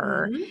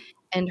 whatever. Mm-hmm.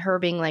 And her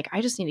being like, "I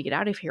just need to get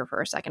out of here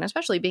for a second,"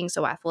 especially being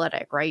so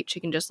athletic, right?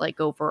 She can just like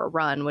go for a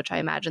run, which I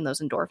imagine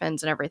those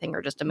endorphins and everything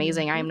are just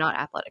amazing. I am not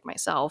athletic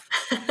myself.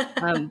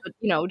 But,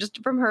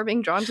 just from her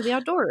being drawn to the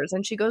outdoors,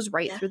 and she goes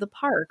right Yeah. through the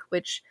park,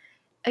 which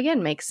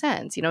again makes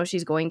sense.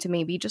 She's going to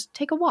maybe just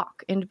take a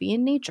walk and be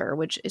in nature,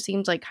 which it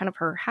seems like kind of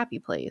her happy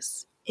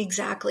place.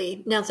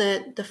 Exactly. Now,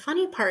 the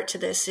funny part to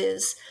this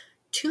is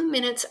 2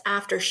 minutes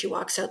after she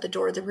walks out the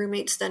door, the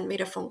roommates then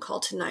made a phone call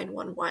to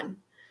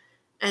 911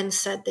 and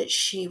said that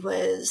she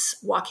was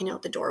walking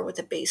out the door with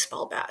a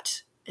baseball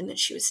bat and that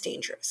she was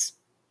dangerous.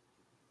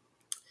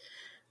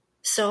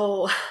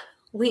 So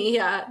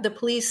the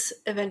police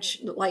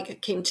eventually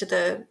came to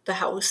the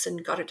house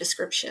and got a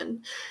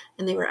description,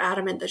 and they were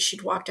adamant that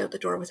she'd walked out the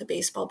door with a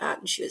baseball bat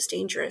and she was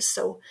dangerous.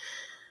 So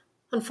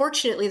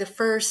unfortunately, the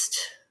first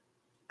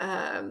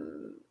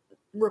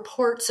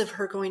reports of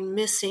her going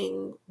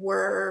missing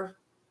were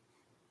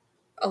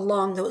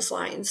along those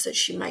lines, that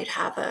she might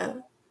have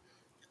a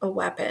a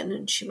weapon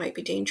and she might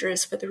be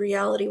dangerous. But the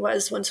reality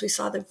was, once we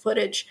saw the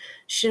footage,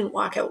 she didn't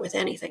walk out with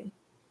anything.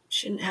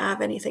 She didn't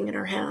have anything in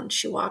her hand.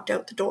 She walked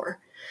out the door.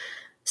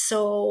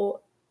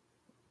 So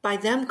by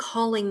them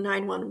calling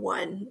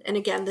 911, and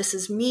again, this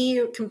is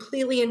me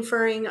completely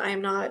inferring. I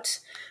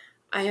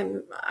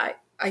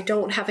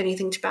don't have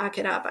anything to back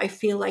it up. I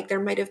feel like there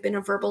might have been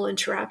a verbal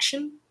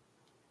interaction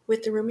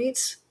with the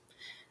roommates.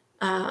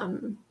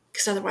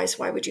 Because otherwise,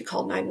 why would you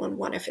call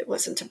 911 if it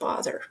wasn't to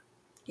bother,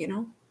 you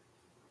know?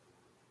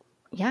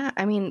 Yeah,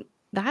 I mean,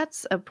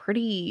 that's a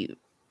pretty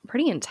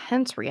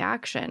intense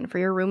reaction for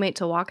your roommate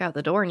to walk out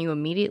the door and you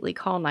immediately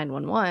call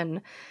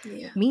 911.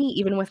 Yeah. Me,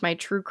 even with my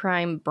true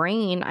crime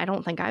brain, I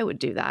don't think I would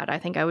do that. I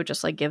think I would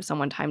just like give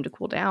someone time to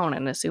cool down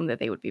and assume that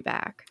they would be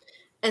back.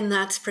 And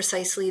that's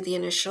precisely the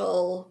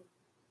initial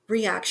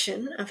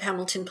reaction of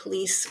Hamilton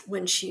police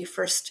when she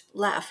first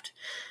left.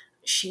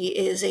 She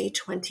is a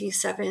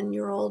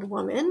 27-year-old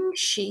woman.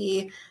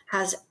 She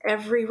has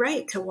every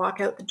right to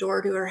walk out the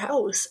door to her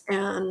house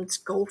and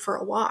go for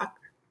a walk.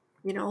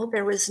 You know,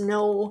 there was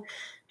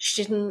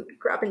she didn't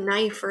grab a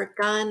knife or a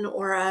gun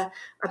or a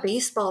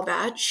baseball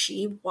bat.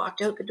 She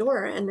walked out the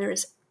door, and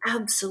there's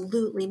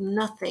absolutely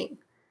nothing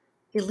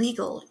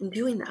illegal in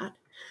doing that.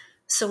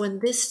 So when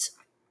this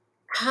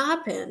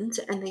happened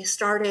and they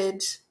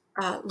started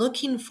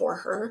looking for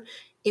her,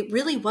 it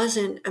really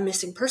wasn't a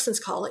missing persons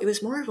call. It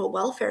was more of a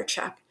welfare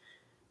check.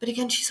 But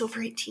again, she's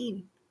over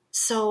 18.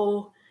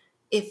 So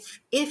if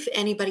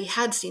anybody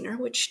had seen her,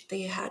 which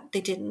they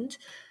didn't,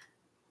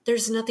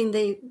 there's nothing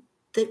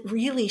that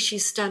really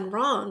she's done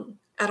wrong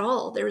at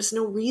all. There was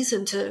no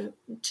reason to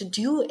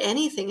do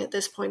anything at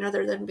this point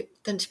other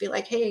than to be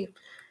like, hey,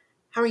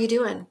 how are you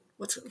doing?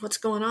 What's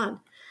going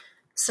on?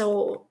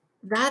 So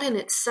that in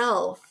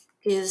itself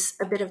is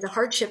a bit of the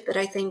hardship that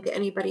I think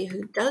anybody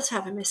who does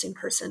have a missing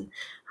person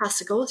has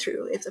to go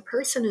through. If the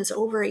person is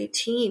over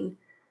 18,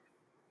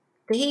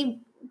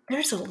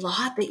 there's a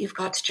lot that you've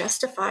got to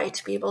justify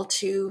to be able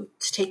to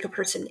take a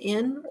person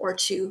in or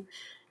to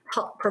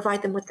help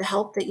provide them with the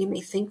help that you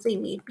may think they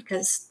need,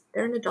 because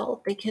they're an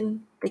adult. They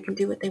can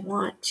do what they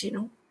want, you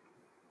know?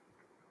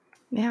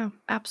 Yeah,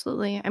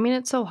 absolutely. I mean,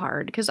 it's so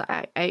hard because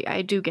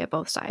I do get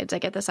both sides. I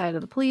get the side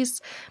of the police,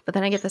 but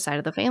then I get the side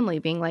of the family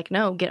being like,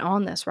 no, get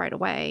on this right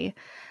away.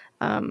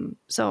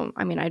 So,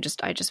 I mean, I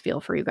just feel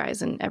for you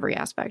guys in every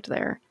aspect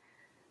there.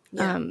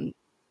 Yeah.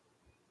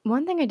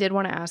 One thing I did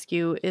want to ask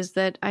you is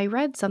that I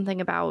read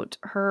something about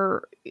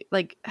her,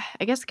 like,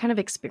 I guess kind of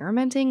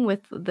experimenting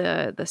with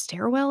the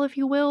stairwell, if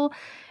you will,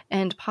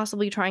 and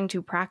possibly trying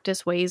to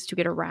practice ways to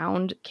get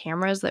around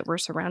cameras that were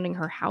surrounding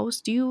her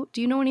house. Do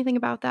you know anything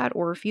about that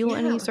or feel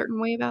any Yeah. certain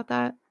way about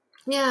that?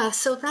 Yeah.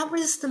 So that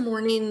was the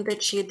morning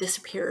that she had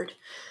disappeared.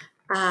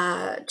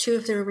 Two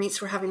of the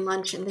roommates were having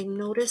lunch and they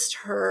noticed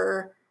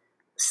her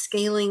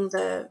scaling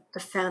the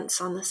fence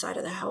on the side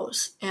of the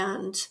house.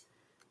 And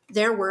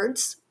their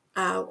words,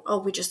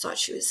 we just thought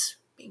she was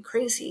being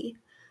crazy.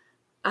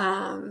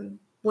 When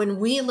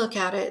we look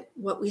at it,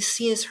 what we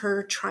see is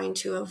her trying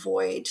to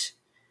avoid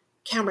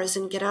cameras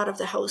and get out of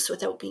the house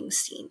without being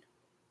seen.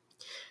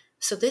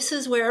 So this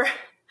is where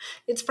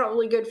it's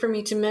probably good for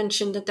me to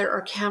mention that there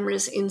are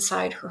cameras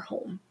inside her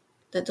home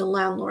that the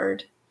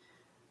landlord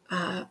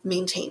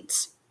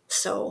maintains.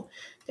 So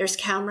there's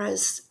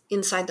cameras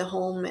inside the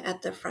home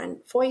at the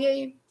front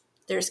foyer.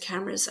 There's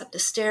cameras up the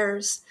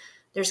stairs.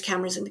 There's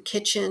cameras in the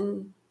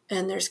kitchen.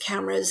 And there's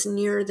cameras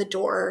near the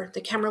door. The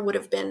camera would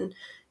have been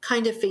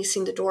kind of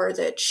facing the door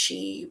that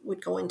she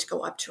would go in to go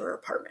up to her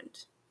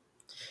apartment.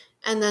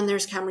 And then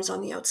there's cameras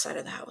on the outside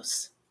of the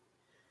house.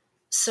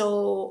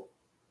 So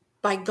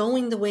by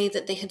going the way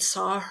that they had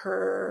saw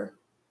her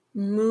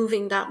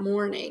moving that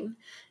morning,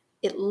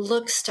 it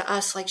looks to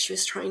us like she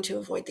was trying to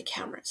avoid the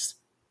cameras.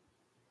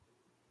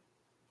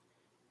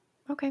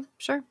 Okay,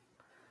 sure.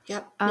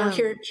 Yep. Now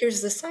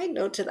here's the side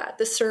note to that.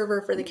 The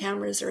server for the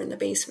cameras are in the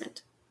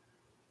basement.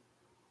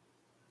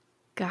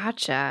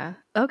 Gotcha.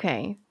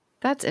 Okay,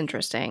 that's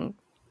interesting.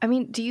 I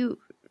mean,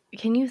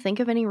 can you think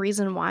of any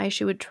reason why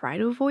she would try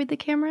to avoid the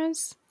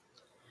cameras?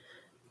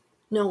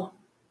 No,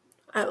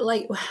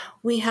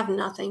 we have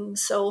nothing.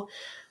 So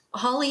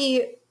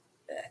Holly,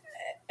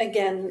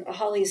 again,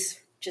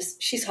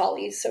 she's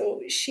Holly.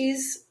 So she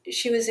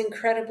was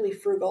incredibly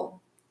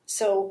frugal.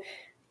 So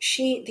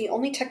the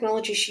only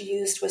technology she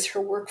used was her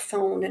work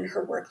phone and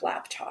her work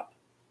laptop.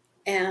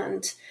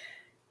 And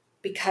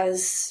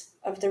because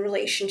of the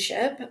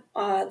relationship,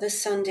 the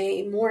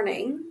Sunday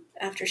morning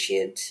after she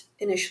had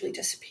initially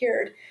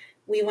disappeared,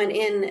 we went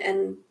in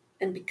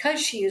and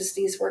because she used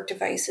these work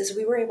devices,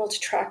 we were able to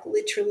track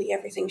literally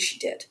everything she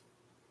did.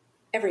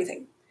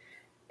 Everything.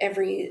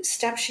 Every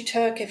step she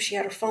took, if she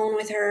had her phone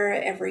with her,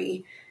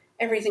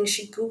 everything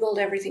she Googled,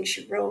 everything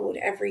she wrote,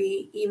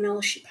 every email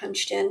she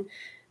punched in,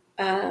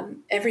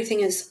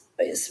 everything is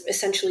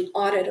essentially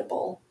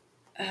auditable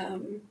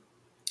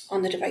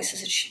on the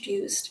devices that she'd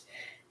used.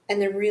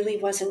 And there really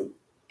wasn't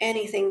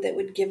anything that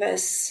would give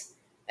us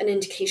an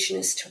indication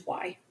as to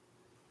why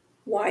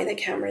the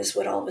cameras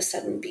would all of a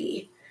sudden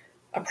be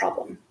a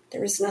problem.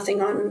 There was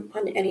nothing on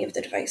any of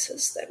the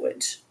devices that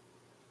would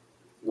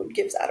would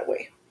give that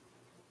away.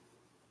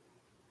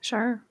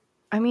 Sure.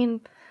 I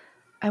mean,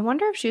 I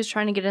wonder if she was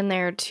trying to get in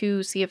there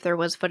to see if there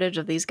was footage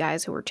of these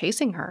guys who were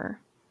chasing her.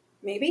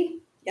 Maybe,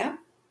 yeah.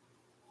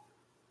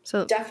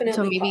 So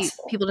Definitely maybe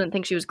possible. people didn't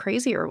think she was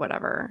crazy or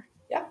whatever.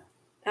 Yeah,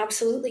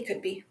 absolutely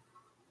could be.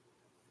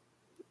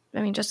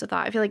 I mean, just a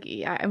thought. I feel like,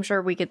 yeah, I'm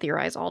sure we could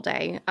theorize all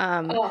day.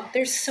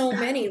 There's so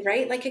many,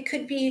 right? Like it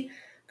could be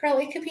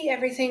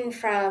everything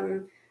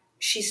from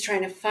she's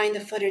trying to find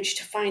the footage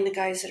to find the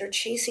guys that are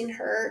chasing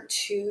her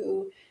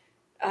to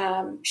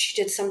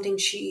she did something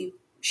she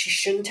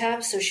shouldn't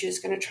have, so she was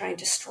going to try and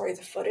destroy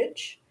the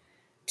footage,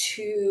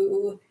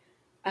 to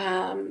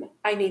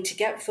I need to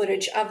get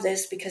footage of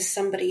this because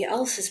somebody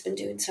else has been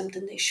doing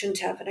something they shouldn't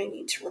have and I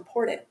need to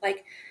report it.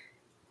 Like,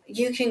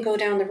 you can go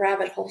down the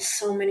rabbit hole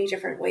so many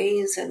different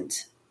ways, and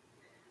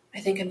I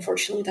think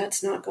unfortunately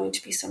that's not going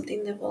to be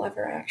something that we'll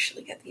ever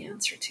actually get the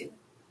answer to.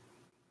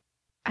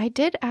 I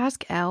did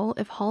ask Elle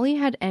if Holly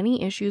had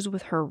any issues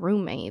with her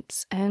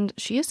roommates, and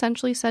she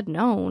essentially said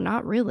no,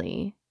 not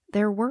really.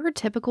 There were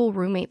typical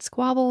roommate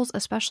squabbles,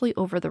 especially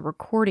over the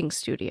recording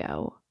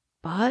studio,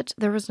 but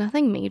there was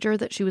nothing major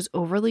that she was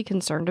overly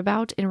concerned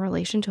about in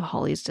relation to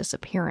Holly's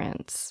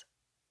disappearance.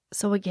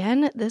 So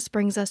again, this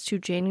brings us to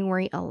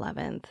January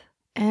 11th.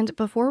 And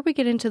before we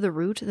get into the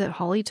route that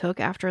Holly took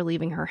after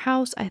leaving her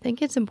house, I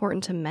think it's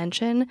important to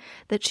mention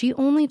that she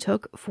only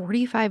took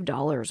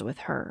 $45 with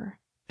her.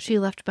 She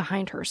left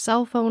behind her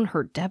cell phone,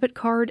 her debit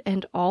card,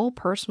 and all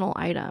personal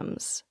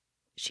items.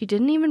 She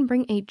didn't even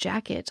bring a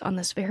jacket on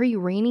this very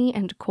rainy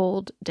and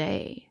cold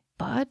day.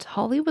 But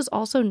Holly was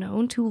also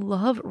known to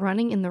love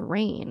running in the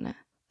rain.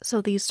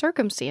 So these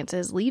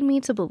circumstances lead me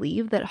to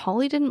believe that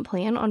Holly didn't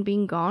plan on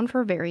being gone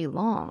for very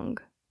long,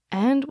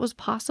 and was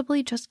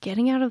possibly just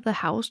getting out of the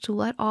house to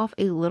let off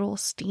a little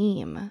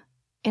steam.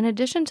 In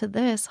addition to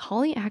this,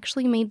 Holly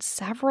actually made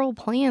several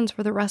plans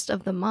for the rest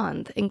of the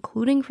month,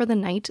 including for the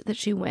night that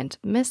she went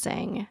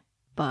missing.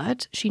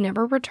 But she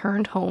never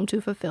returned home to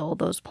fulfill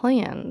those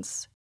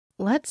plans.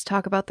 Let's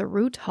talk about the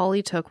route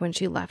Holly took when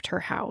she left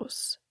her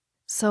house.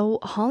 So,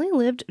 Holly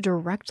lived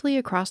directly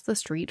across the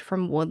street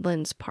from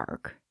Woodlands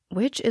Park,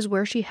 which is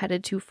where she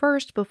headed to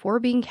first before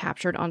being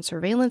captured on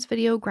surveillance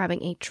video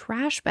grabbing a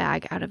trash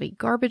bag out of a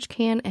garbage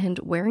can and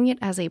wearing it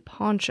as a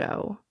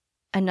poncho.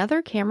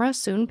 Another camera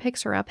soon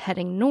picks her up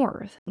heading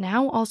north,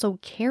 now also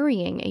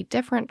carrying a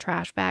different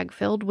trash bag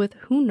filled with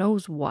who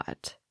knows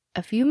what.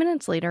 A few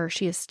minutes later,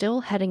 she is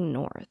still heading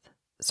north.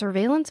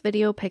 Surveillance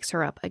video picks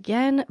her up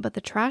again, but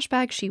the trash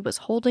bag she was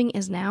holding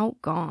is now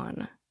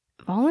gone.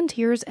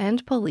 Volunteers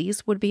and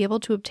police would be able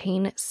to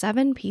obtain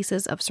 7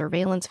 pieces of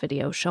surveillance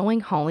video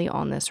showing Holly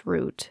on this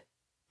route.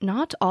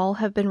 Not all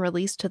have been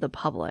released to the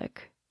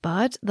public,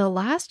 but the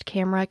last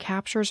camera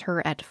captures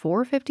her at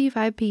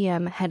 4:55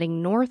 p.m.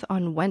 heading north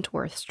on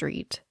Wentworth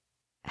Street.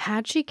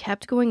 Had she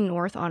kept going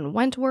north on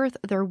Wentworth,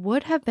 there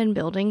would have been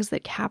buildings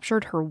that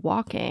captured her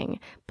walking,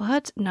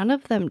 but none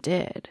of them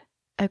did.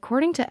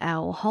 According to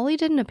Elle, Holly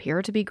didn't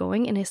appear to be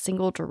going in a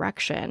single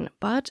direction,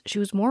 but she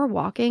was more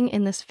walking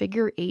in this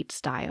figure 8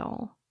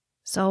 style.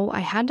 So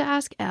I had to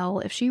ask Elle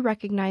if she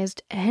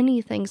recognized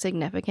anything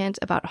significant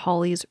about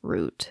Holly's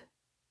route.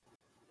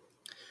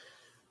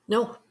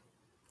 No.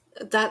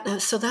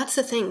 So that's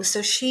the thing.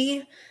 So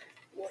she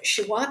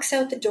walks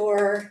out the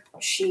door,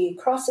 she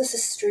crosses the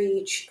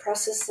street, she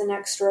crosses the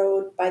next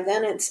road. By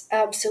then it's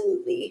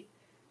absolutely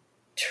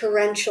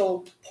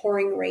torrential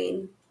pouring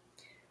rain.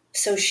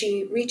 So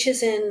she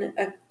reaches in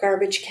a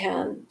garbage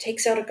can,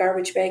 takes out a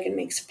garbage bag, and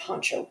makes a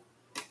poncho.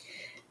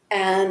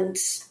 And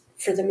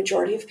for the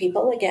majority of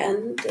people,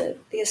 again,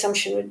 the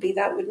assumption would be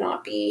that would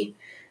not be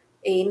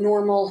a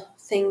normal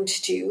thing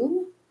to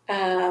do.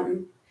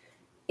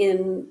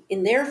 In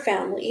their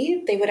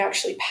family, they would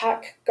actually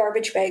pack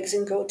garbage bags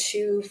and go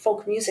to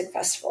folk music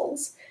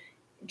festivals.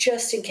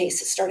 Just in case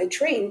it started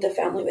to rain, the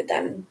family would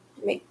then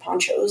make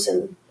ponchos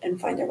and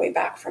find their way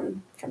back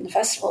from the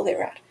festival they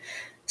were at.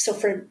 So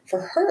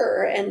for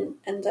her and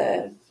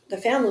the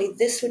family,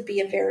 this would be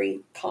a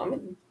very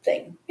common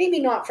thing. Maybe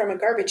not from a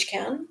garbage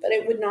can, but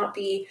it would not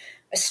be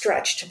a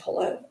stretch to pull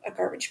a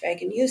garbage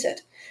bag and use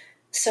it.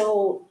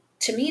 So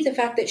to me, the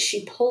fact that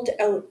she pulled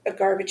out a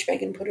garbage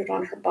bag and put it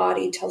on her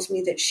body tells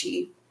me that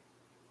she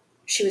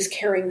was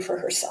caring for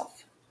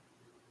herself.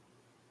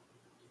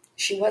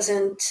 She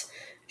wasn't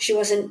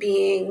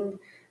being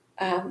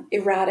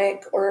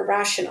erratic or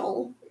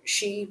irrational.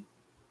 She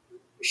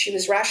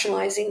was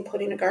rationalizing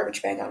putting a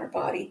garbage bag on her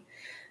body.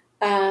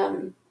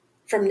 From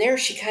there,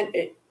 she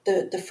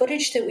the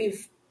footage that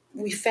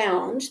we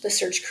found, the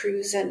search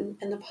crews and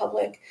the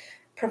public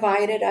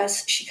provided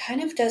us, she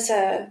kind of does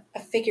a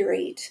figure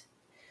 8.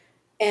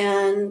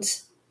 And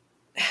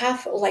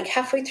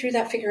halfway through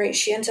that figure 8,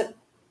 she ends up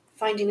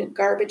finding a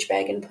garbage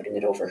bag and putting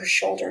it over her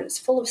shoulder, and it's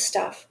full of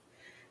stuff.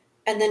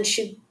 And then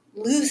she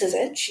loses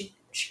it. She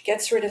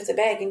gets rid of the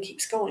bag and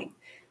keeps going.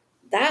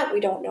 That we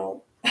don't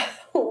know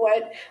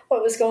what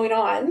was going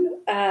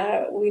on.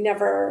 We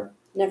never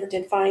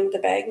did find the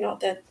bag. Not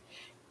that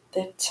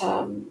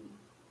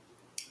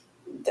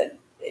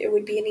it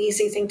would be an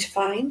easy thing to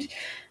find.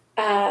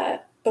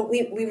 but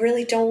we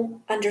really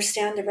don't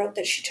understand the route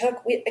that she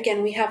took.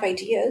 We have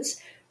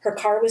ideas. Her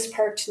car was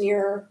parked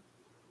near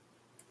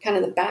kind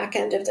of the back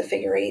end of the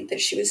figure eight that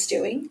she was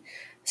doing.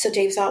 So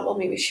Dave thought, well,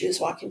 maybe she was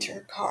walking to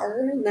her car.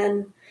 And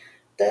then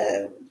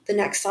the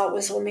next thought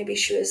was, well, maybe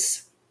she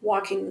was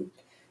walking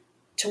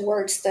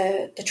towards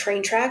the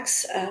train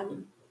tracks.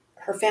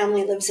 Her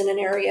family lives in an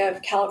area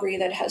of Calgary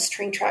that has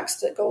train tracks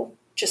that go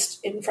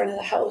just in front of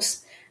the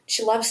house.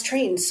 She loves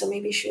trains, so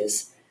maybe she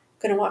was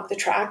going to walk the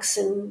tracks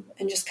and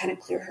just kind of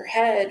clear her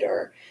head.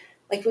 Or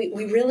like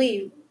we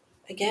really,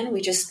 again,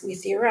 we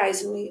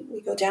theorize and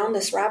we go down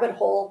this rabbit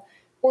hole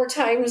more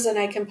times than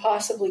I can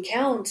possibly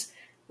count.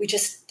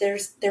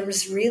 There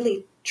was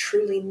really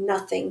truly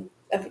nothing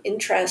of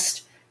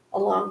interest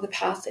along the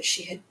path that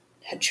she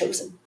had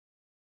chosen.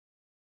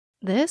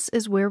 This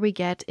is where we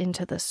get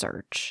into the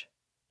search.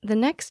 The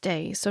next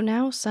day, so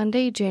now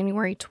Sunday,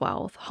 January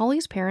 12th,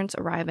 Holly's parents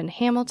arrive in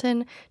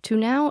Hamilton to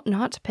now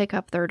not pick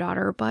up their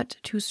daughter, but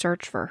to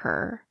search for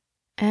her.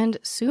 And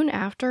soon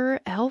after,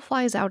 Elle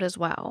flies out as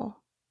well.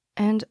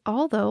 And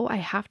although I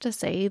have to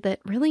say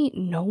that really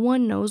no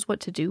one knows what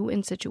to do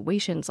in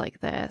situations like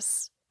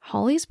this,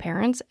 Holly's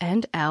parents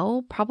and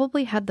Elle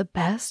probably had the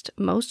best,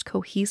 most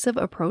cohesive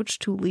approach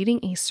to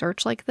leading a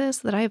search like this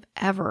that I've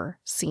ever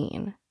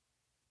seen.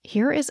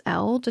 Here is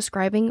Elle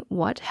describing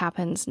what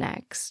happens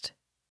next.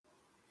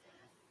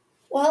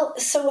 Well,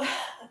 so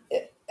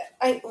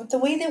the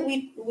way that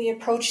we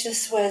approached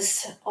this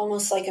was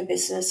almost like a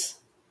business.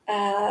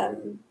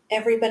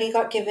 Everybody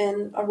got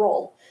given a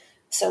role.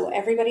 So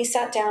everybody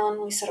sat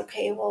down. We said,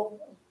 okay, well,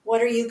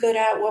 what are you good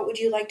at? What would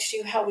you like to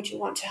do? How would you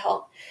want to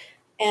help?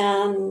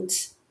 And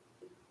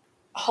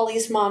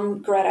Holly's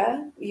mom,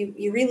 Greta,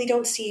 you really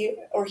don't see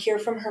or hear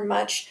from her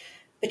much,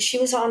 but she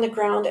was on the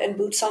ground and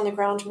boots on the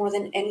ground more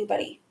than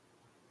anybody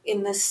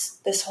in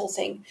this whole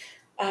thing.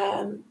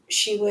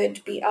 She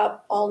would be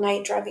up all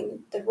night driving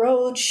the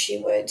road. She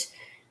would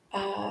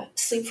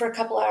sleep for a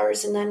couple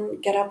hours and then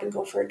get up and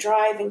go for a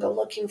drive and go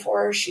looking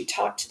for her. She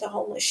talked to the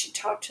homeless. She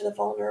talked to the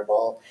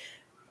vulnerable.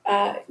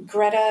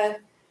 Greta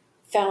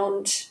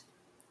found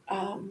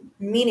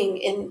meaning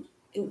in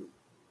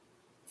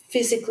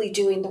physically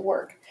doing the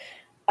work.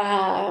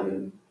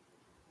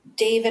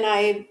 Dave and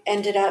I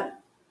ended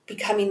up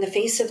becoming the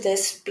face of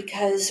this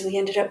because we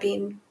ended up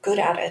being good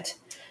at it.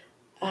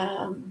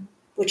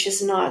 Which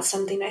is not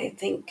something I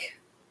think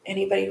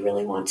anybody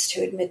really wants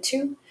to admit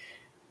to.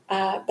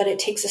 But it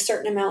takes a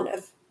certain amount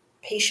of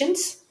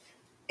patience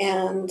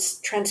and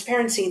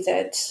transparency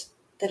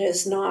that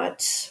is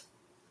not,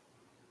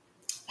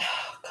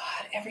 oh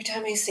God, every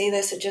time I say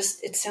this,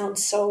 it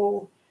sounds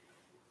so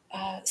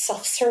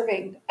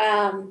self-serving.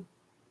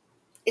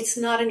 It's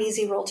not an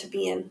easy role to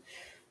be in.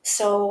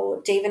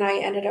 So Dave and I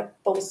ended up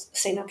both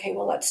saying, okay,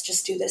 well, let's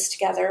just do this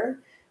together.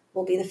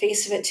 We'll be the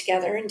face of it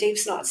together. And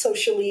Dave's not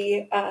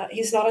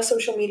he's not a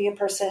social media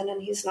person,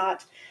 and he's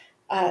not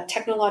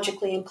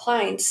technologically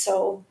inclined.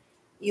 So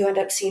you end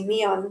up seeing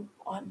me on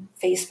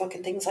Facebook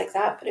and things like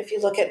that. But if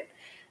you look at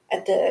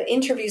the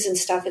interviews and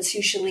stuff, it's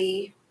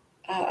usually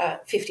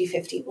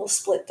 50-50. We'll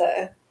split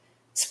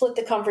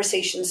the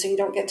conversation so you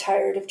don't get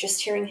tired of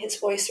just hearing his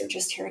voice or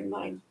just hearing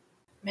mine.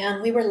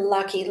 Man, we were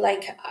lucky.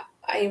 Like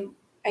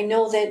I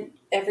know that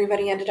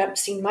everybody ended up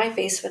seeing my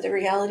face, but the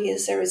reality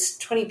is there was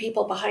 20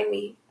 people behind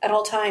me at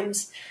all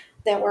times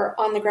that were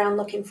on the ground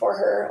looking for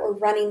her, or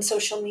running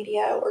social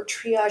media, or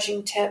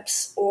triaging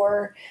tips,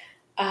 or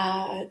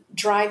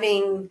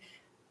driving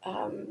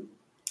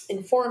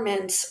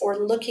informants, or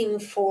looking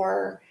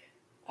for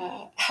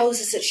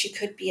houses that she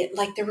could be in.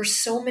 Like, there were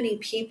so many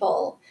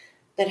people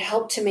that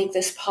helped to make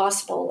this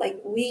possible.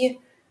 Like,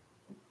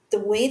 the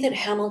way that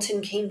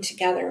Hamilton came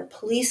together,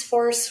 police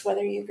force,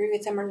 whether you agree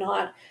with them or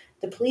not,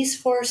 the police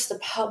force, the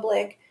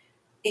public,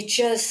 it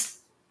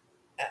just,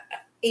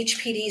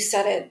 HPD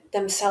said it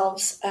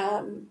themselves.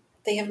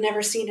 They have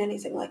never seen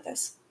anything like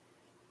this.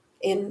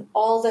 In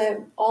all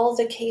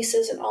the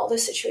cases and all the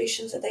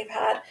situations that they've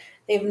had,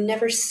 they've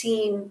never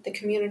seen the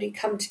community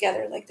come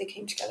together like they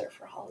came together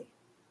for Holly.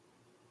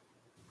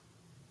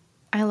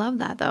 I love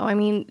that, though. I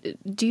mean,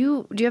 do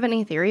you have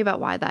any theory about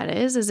why that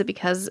is? Is it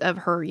because of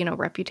her,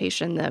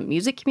 reputation in the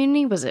music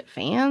community? Was it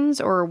fans,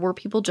 or were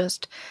people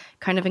just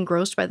kind of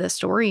engrossed by this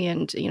story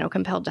and,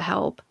 compelled to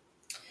help?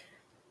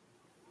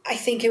 I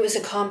think it was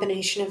a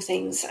combination of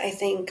things. I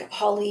think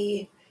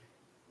the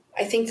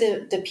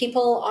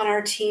people on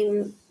our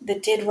team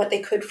that did what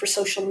they could for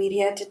social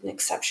media did an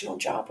exceptional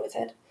job with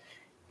it.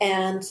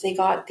 And they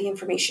got the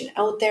information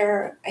out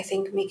there. I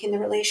think making the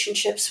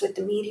relationships with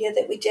the media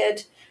that we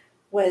did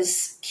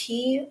was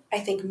key. I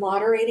think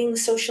moderating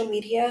social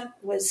media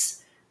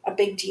was a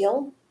big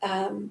deal.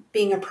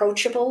 Being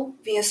approachable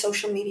via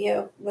social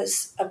media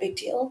was a big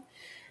deal.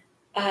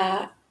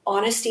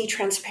 Honesty,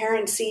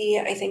 transparency,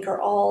 I think, are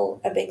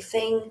all a big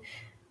thing.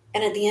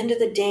 And at the end of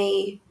the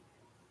day,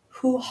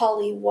 who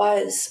Holly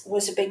was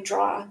a big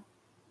draw.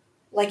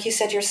 Like you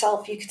said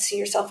yourself, you could see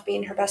yourself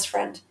being her best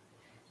friend.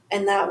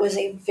 And that was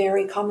a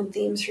very common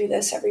theme through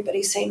this.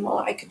 Everybody's saying, well,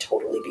 I could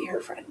totally be her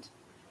friend.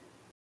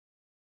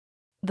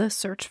 The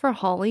search for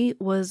Holly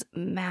was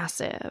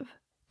massive.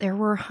 There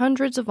were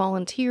hundreds of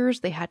volunteers,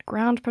 they had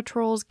ground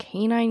patrols,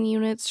 canine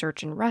units,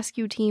 search and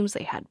rescue teams,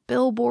 they had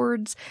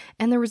billboards,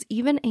 and there was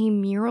even a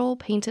mural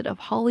painted of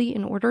Holly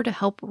in order to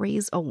help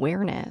raise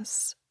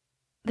awareness.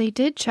 They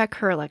did check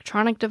her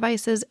electronic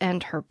devices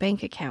and her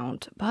bank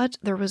account, but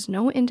there was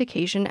no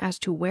indication as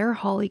to where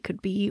Holly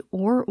could be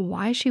or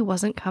why she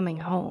wasn't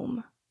coming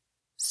home.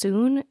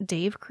 Soon,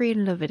 Dave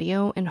created a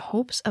video in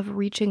hopes of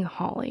reaching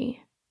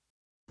Holly.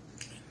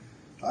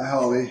 Hi,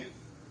 Holly.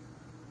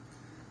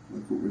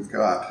 Look what we've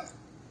got.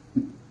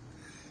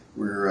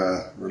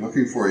 We're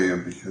looking for you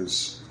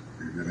because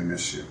we really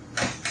miss you.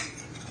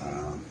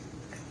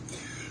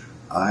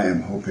 I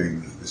am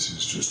hoping that this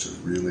is just a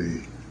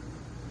really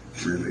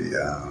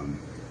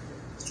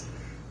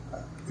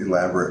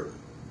elaborate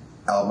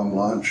album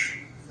launch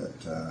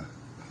that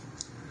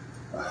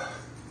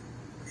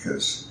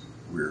because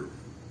we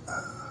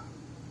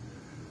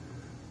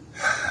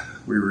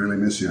really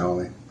miss you,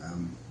 Holly.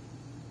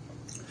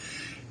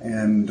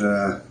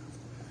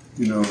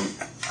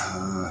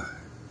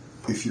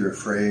 If you're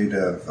afraid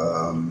of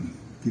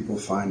people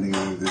finding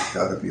you, there's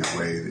got to be a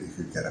way that you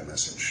could get a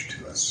message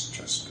to us.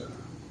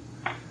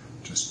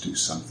 Just do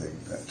something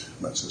that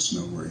lets us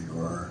know where you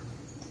are.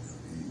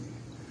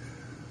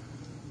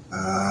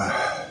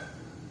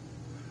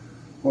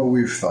 Well,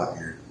 we've thought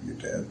you're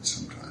dead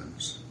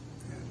sometimes,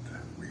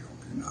 and we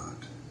hope you're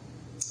not.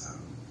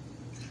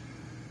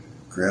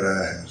 Greta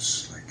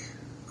has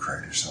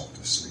cried herself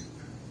to sleep,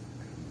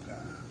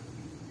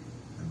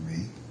 and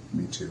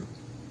me too.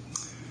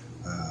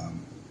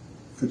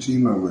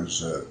 Fatima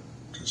was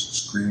just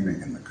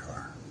screaming in the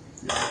car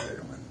the other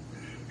day when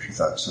she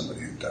thought somebody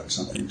had done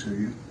something to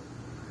you.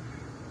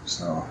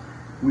 So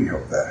we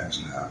hope that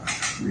hasn't happened.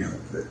 We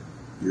hope that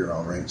you're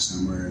all right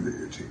somewhere, that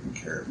you're taking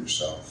care of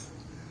yourself,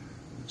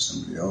 that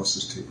somebody else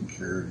is taking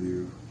care of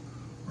you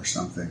or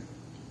something.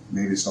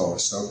 Maybe it's all a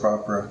soap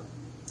opera.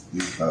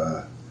 You've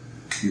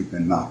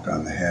been knocked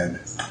on the head,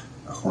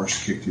 a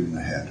horse kicked you in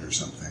the head or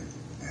something,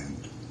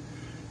 and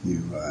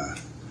you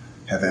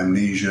have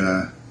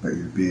amnesia, but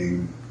you've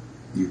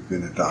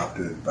been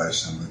adopted by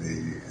somebody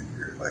and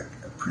you're like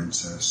a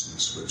princess in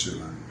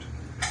Switzerland,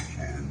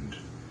 and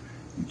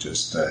you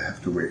just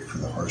have to wait for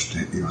the horse to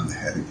hit you on the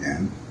head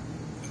again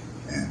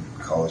and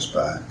call us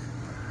back.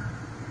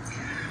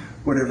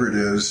 Whatever it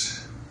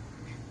is,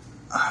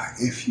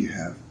 if you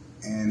have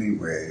any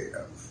way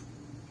of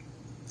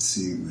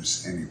seeing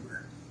this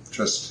anywhere,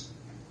 just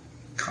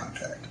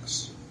contact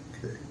us.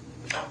 Okay.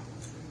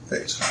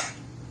 Thanks.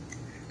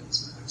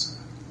 That's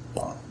a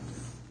lot.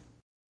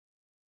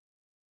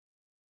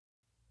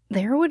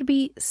 There would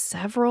be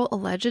several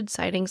alleged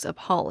sightings of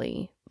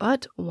Holly,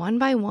 but one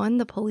by one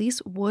the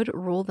police would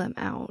rule them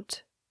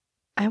out.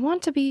 I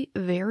want to be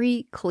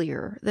very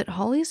clear that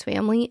Holly's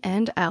family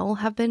and Elle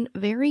have been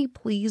very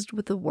pleased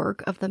with the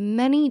work of the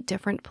many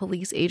different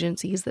police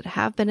agencies that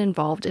have been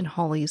involved in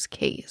Holly's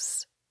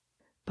case.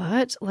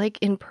 But like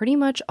in pretty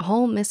much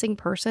all missing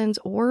persons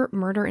or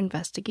murder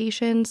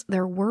investigations,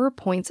 there were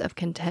points of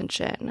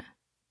contention.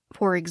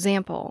 For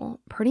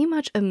example, pretty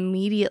much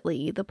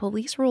immediately, the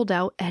police ruled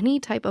out any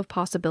type of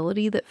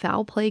possibility that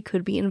foul play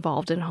could be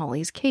involved in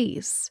Holly's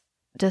case,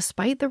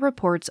 despite the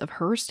reports of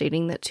her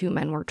stating that two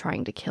men were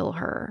trying to kill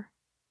her.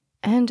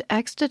 And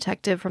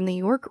ex-detective from the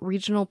York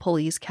Regional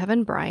Police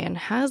Kevin Bryan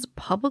has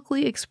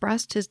publicly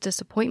expressed his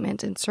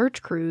disappointment in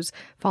search crews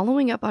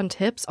following up on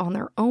tips on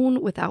their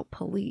own without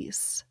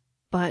police.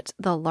 But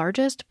the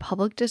largest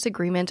public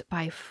disagreement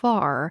by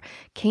far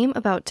came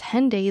about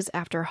 10 days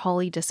after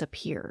Holly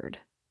disappeared,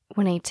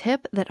 when a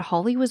tip that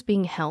Holly was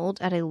being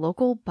held at a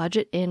local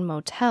Budget Inn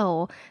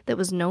motel that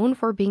was known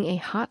for being a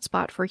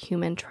hotspot for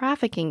human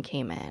trafficking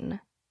came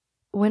in.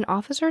 When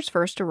officers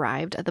first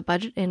arrived at the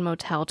Budget Inn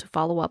motel to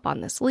follow up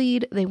on this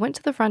lead, they went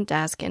to the front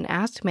desk and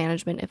asked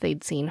management if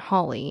they'd seen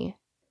Holly.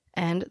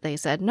 And they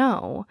said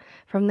no.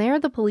 From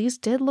there, the police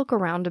did look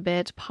around a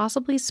bit,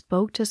 possibly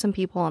spoke to some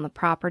people on the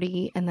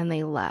property, and then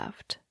they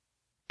left.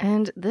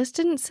 And this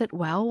didn't sit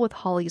well with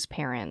Holly's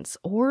parents,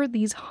 or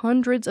these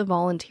hundreds of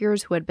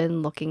volunteers who had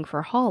been looking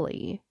for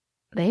Holly.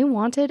 They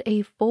wanted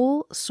a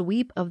full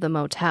sweep of the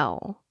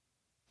motel.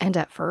 And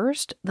at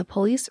first, the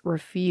police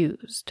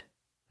refused.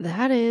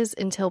 That is,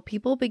 until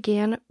people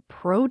began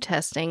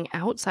protesting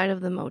outside of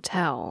the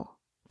motel.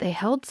 They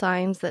held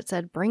signs that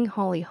said, "Bring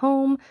Holly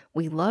home,"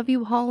 "We love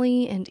you,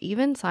 Holly," and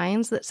even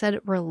signs that said,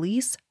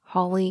 "Release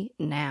Holly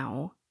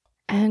now."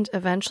 And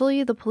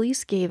eventually the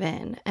police gave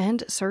in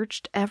and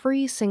searched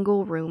every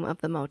single room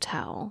of the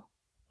motel,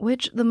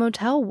 which the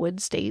motel would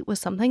state was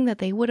something that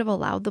they would have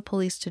allowed the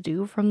police to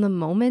do from the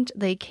moment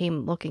they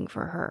came looking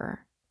for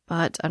her.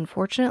 But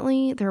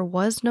unfortunately, there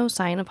was no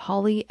sign of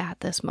Holly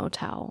at this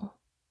motel.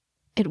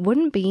 It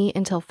wouldn't be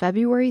until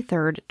February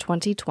 3rd,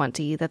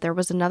 2020 that there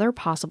was another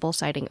possible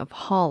sighting of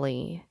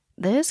Holly.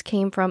 This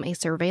came from a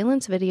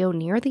surveillance video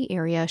near the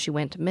area she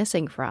went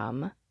missing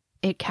from.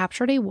 It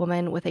captured a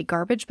woman with a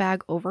garbage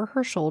bag over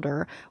her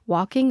shoulder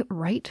walking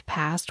right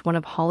past one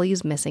of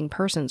Holly's missing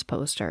persons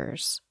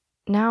posters.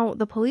 Now,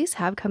 the police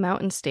have come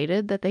out and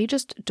stated that they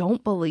just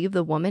don't believe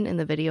the woman in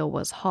the video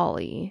was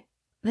Holly.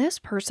 This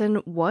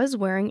person was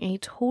wearing a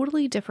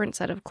totally different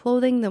set of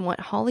clothing than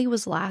what Holly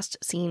was last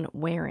seen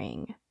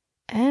wearing.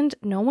 And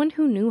no one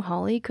who knew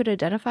Holly could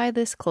identify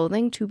this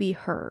clothing to be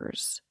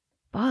hers.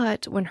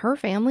 But when her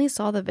family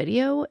saw the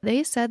video,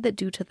 they said that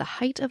due to the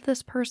height of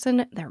this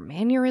person, their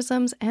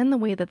mannerisms, and the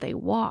way that they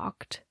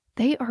walked,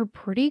 they are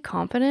pretty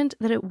confident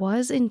that it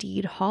was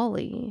indeed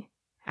Holly.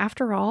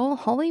 After all,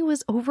 Holly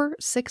was over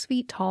 6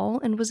 feet tall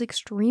and was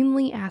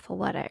extremely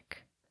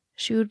athletic.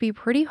 She would be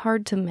pretty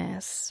hard to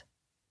miss.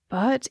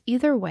 But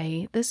either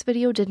way, this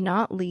video did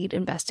not lead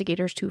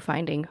investigators to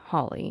finding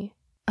Holly.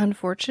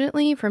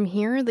 Unfortunately, from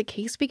here, the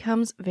case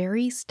becomes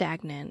very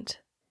stagnant.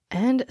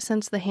 And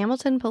since the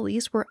Hamilton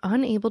police were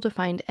unable to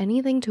find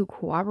anything to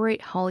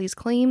corroborate Holly's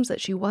claims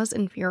that she was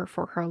in fear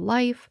for her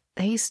life,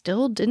 they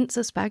still didn't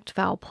suspect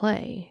foul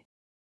play.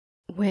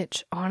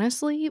 Which,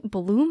 honestly,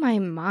 blew my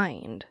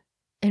mind.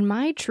 In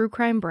my true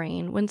crime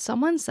brain, when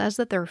someone says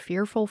that they're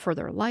fearful for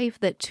their life,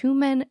 that 2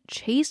 men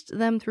chased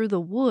them through the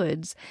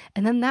woods,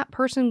 and then that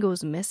person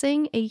goes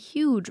missing, a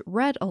huge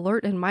red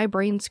alert in my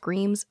brain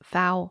screams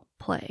foul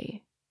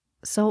play.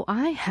 So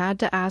I had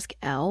to ask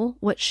Elle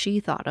what she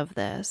thought of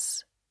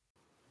this.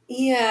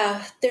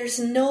 Yeah, there's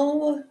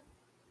no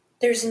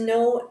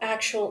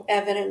actual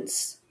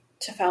evidence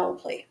to foul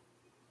play.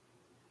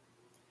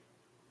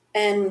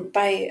 And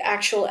by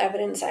actual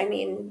evidence, I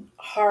mean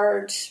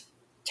hard,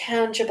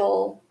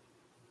 tangible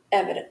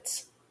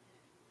evidence.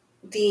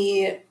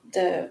 The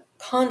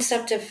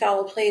concept of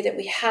foul play that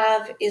we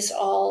have is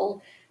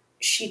all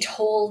she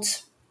told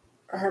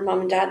her mom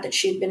and dad that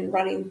she'd been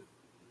running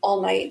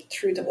all night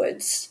through the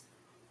woods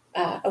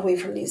away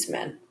from these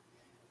men.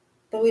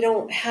 But we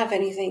don't have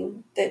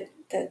anything that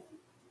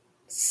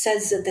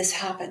says that this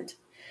happened.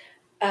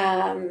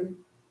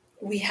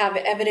 We have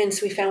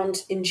evidence we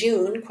found in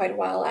June, quite a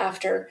while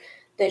after,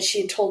 that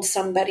she had told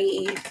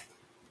somebody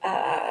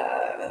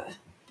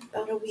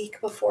about a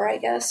week before, I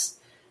guess,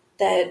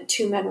 that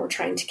 2 men were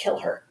trying to kill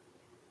her.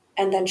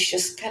 And then she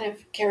just kind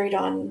of carried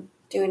on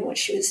doing what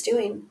she was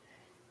doing.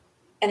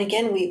 And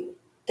again,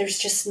 there's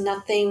just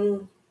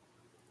nothing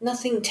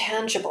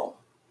tangible.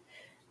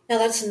 Now,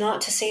 that's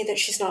not to say that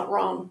she's not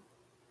wrong.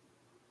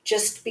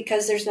 Just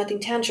because there's nothing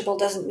tangible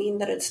doesn't mean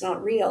that it's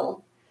not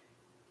real.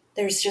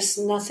 There's just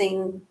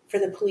nothing for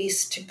the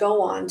police to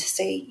go on to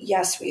say,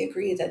 yes, we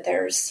agree that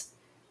there's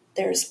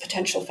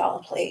potential foul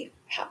play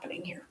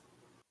happening here.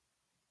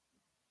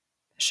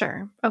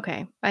 Sure.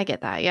 Okay. I get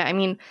that. Yeah. I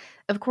mean,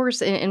 of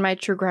course, in my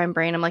true crime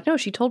brain, I'm like, no,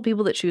 she told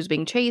people that she was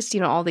being chased.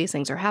 All these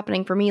things are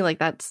happening for me. Like,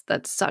 that's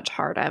such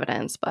hard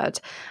evidence. But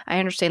I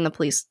understand the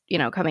police,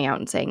 coming out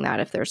and saying that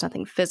if there's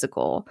nothing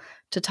physical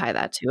to tie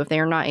that to, if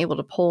they are not able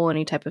to pull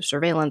any type of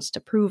surveillance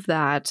to prove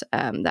that,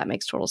 that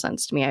makes total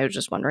sense to me. I was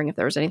just wondering if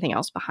there was anything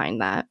else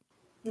behind that.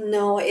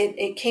 No,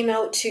 it came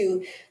out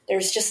to,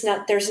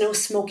 there's no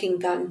smoking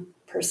gun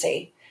per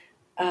se.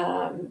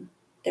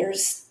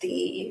 There's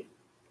the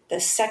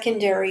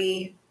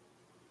secondary,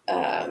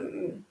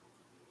 the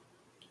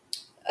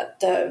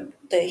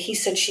he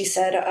said, she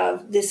said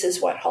of this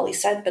is what Holly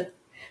said, but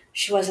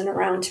she wasn't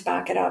around to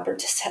back it up or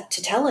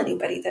to tell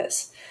anybody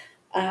this.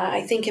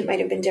 I think it might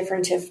have been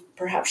different if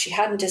perhaps she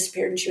hadn't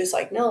disappeared and she was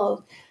like,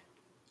 no,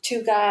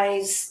 2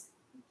 guys,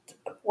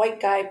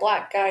 white guy,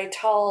 black guy,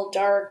 tall,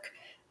 dark,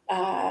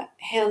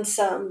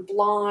 handsome,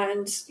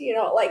 blonde,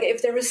 like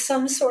if there was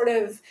some sort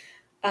of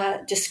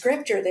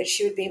descriptor that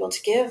she would be able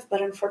to give,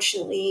 but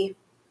unfortunately,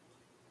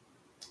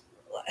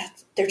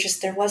 there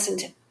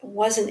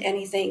wasn't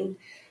anything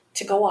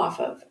to go off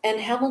of.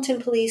 And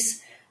Hamilton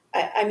police,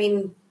 I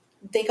mean,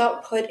 they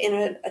got put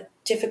in a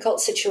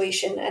difficult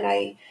situation, and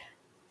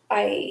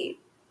I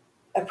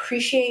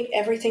appreciate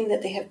everything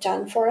that they have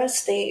done for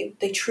us. They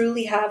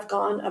truly have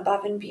gone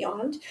above and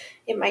beyond.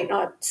 It might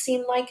not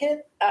seem like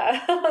it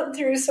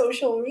through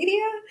social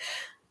media.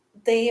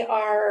 They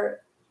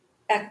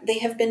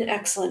have been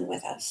excellent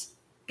with us,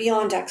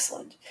 beyond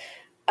excellent.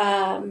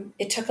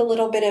 It took a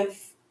little bit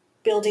of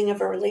building of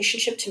a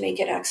relationship to make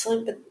it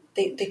excellent, but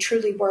they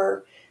truly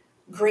were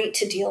great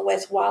to deal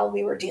with while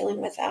we were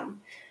dealing with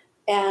them.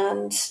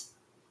 And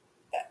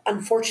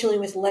unfortunately,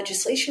 with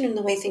legislation and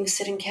the way things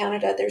sit in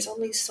Canada, there's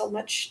only so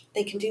much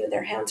they can do.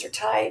 Their hands are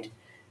tied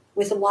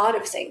with a lot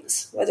of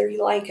things, whether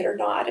you like it or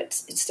not.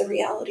 It's the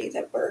reality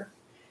that we're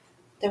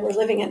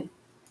living in.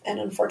 And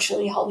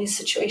unfortunately, Holly's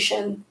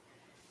situation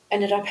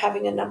ended up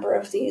having a number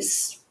of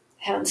these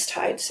hands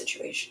tied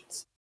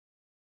situations.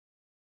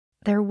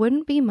 There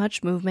wouldn't be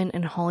much movement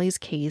in Holly's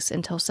case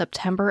until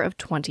September of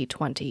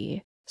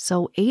 2020,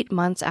 so 8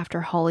 months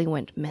after Holly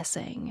went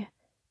missing.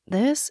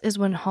 This is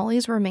when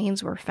Holly's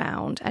remains were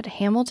found at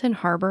Hamilton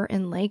Harbor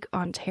in Lake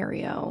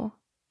Ontario,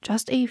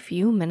 just a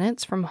few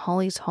minutes from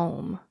Holly's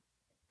home.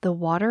 The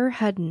water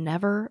had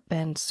never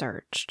been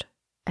searched,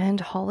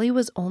 and Holly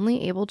was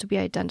only able to be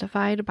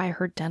identified by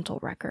her dental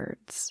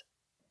records.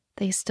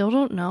 They still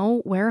don't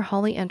know where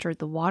Holly entered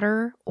the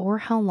water or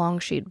how long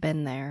she'd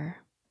been there.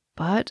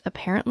 But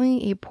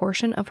apparently a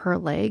portion of her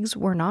legs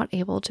were not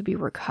able to be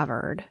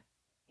recovered.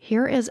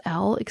 Here is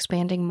Elle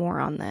expanding more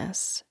on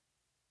this.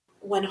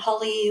 When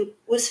Holly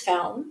was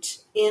found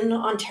in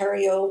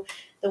Ontario,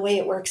 the way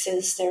it works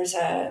is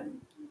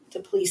the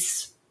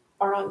police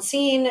are on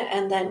scene,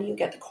 and then you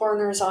get the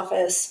coroner's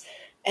office,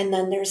 and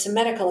then there's a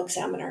medical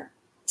examiner.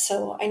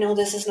 So I know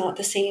this is not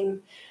the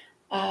same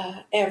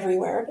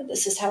everywhere, but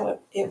this is how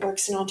it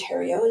works in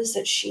Ontario, is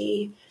that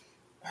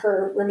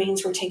her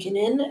remains were taken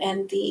in,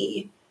 and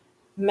the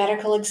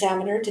medical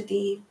examiner did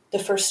the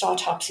first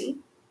autopsy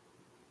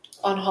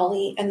on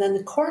Holly, and then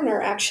the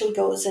coroner actually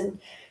goes, and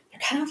they're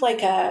kind of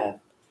like a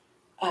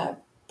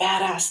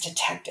badass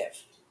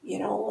detective,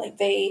 like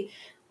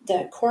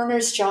the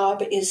coroner's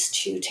job is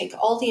to take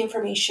all the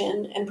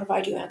information and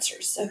provide you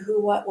answers. So who,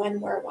 what,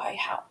 when, where, why,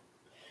 how.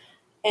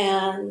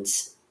 And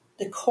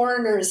the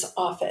coroner's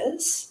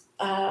office,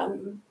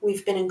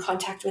 we've been in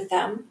contact with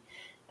them,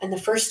 and the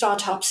first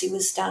autopsy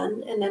was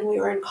done, and then we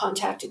were in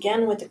contact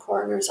again with the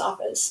coroner's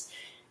office,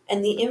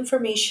 and the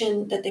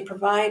information that they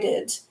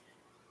provided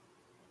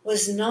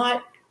was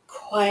not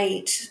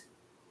quite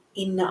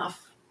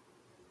enough.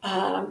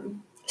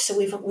 So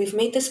we've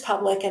made this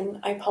public,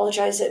 and I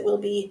apologize, it will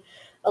be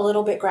a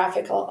little bit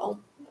graphic. I'll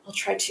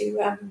try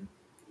to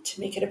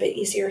make it a bit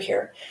easier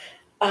here.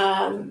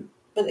 But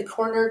the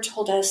coroner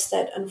told us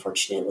that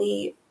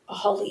unfortunately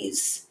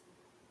Holly's,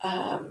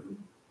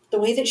 the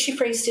way that she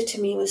phrased it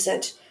to me was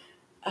that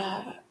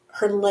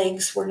her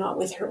legs were not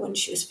with her when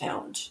she was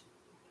found.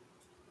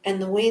 And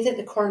the way that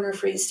the coroner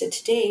phrased it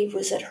to Dave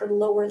was that her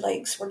lower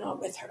legs were not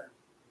with her.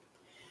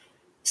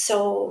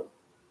 So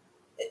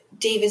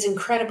Dave is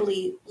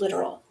incredibly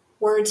literal.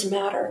 Words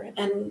matter.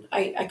 And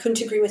I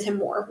couldn't agree with him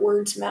more.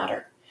 Words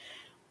matter.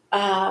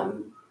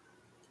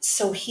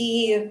 So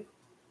he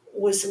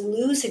was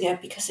losing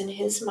it because in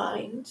his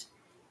mind,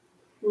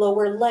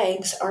 lower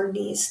legs are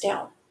knees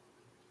down.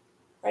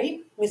 Right?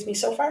 With me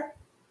so far?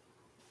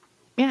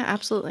 Yeah,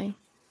 absolutely.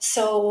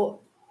 So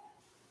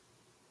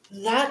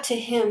that to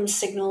him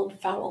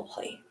signaled foul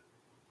play.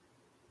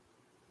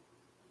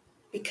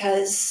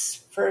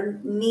 Because for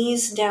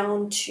knees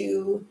down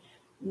to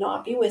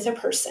not be with a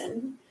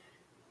person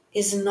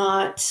is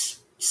not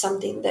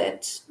something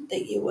that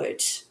you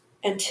would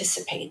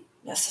anticipate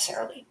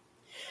necessarily.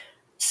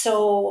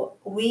 So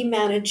we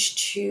managed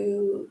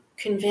to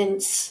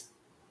convince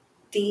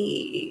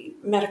the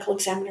medical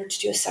examiner to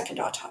do a second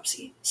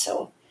autopsy.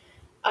 So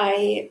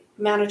I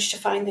managed to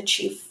find the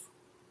chief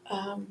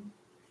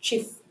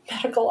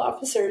medical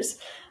officer's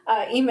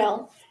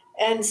email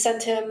and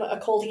sent him a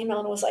cold email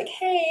and was like,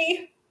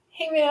 hey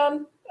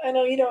man, I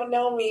know you don't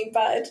know me,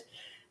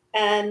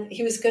 and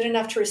he was good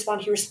enough to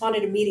respond. He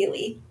responded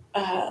immediately,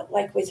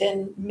 like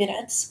within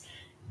minutes,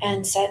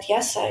 and said,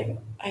 yes,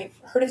 I've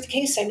heard of the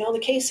case. I know the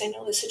case. I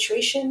know the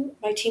situation.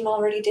 My team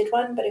already did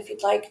one, but if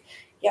you'd like,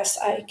 yes,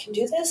 I can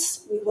do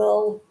this.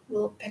 We'll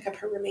pick up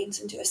her remains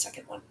and do a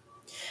second one.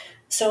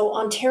 So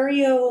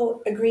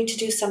Ontario agreed to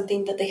do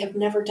something that they have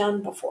never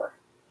done before.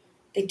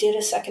 They did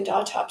a second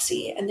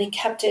autopsy, and they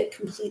kept it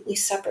completely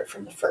separate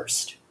from the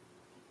first.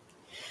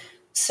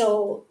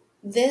 So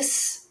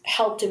this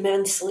helped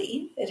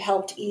immensely. It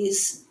helped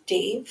ease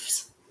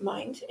Dave's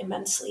mind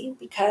immensely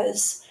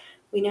because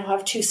we now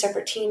have two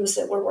separate teams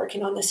that were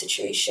working on the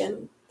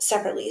situation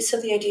separately. So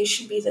the idea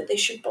should be that they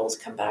should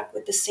both come back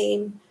with the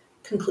same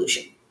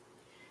conclusion.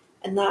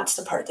 And that's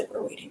the part that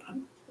we're waiting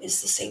on,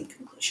 is the same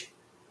conclusion.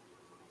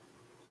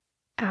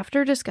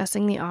 After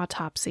discussing the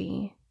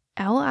autopsy,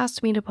 Elle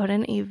asked me to put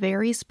in a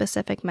very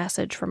specific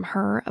message from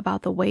her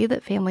about the way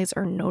that families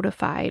are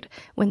notified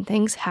when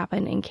things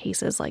happen in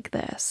cases like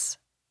this.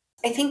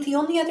 I think the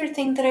only other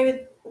thing that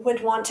I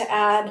would want to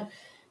add,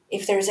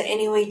 if there's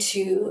any way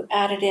to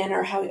add it in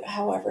or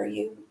however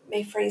you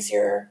may phrase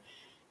your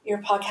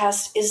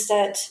podcast, is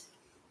that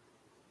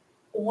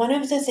one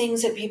of the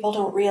things that people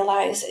don't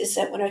realize is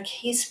that when a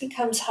case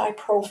becomes high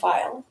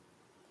profile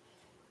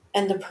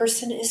and the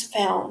person is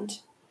found,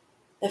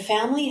 the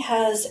family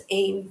has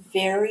a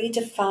very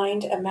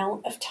defined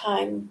amount of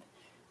time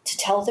to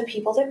tell the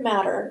people that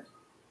matter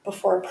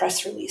before a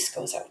press release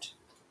goes out.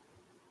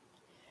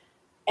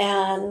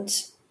 And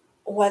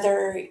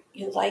whether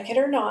you like it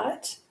or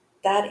not,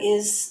 that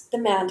is the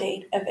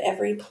mandate of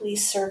every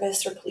police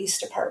service or police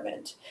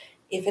department.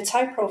 If it's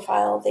high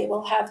profile, they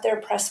will have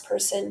their press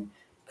person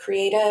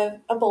create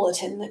a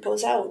bulletin that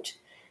goes out.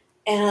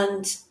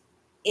 And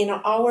in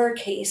our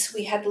case,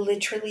 we had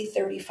literally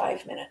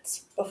 35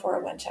 minutes before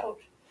it went out.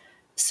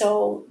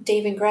 So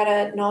Dave and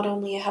Greta, not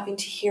only having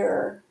to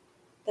hear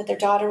that their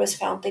daughter was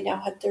found, they now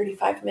had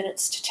 35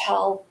 minutes to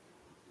tell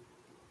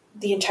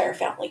the entire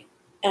family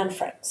and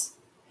friends.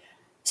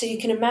 So you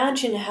can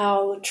imagine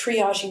how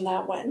triaging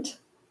that went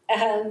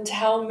and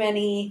how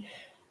many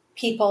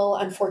people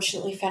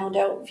unfortunately found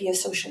out via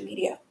social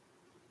media.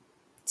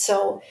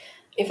 So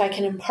if I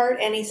can impart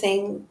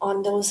anything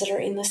on those that are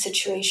in the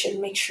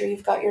situation, make sure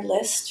you've got your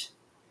list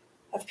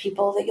of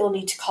people that you'll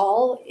need to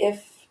call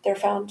if they're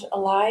found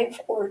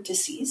alive or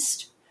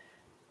deceased.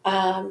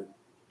 And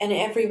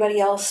everybody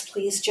else,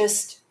 please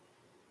just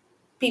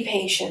be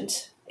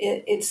patient.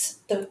 It's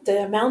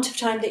the amount of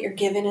time that you're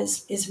given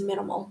is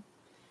minimal.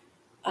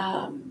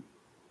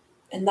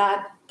 And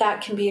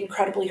that can be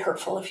incredibly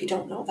hurtful if you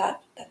don't know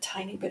that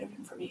tiny bit of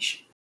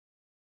information.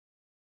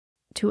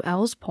 To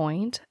Elle's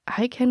point,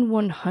 I can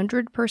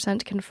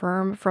 100%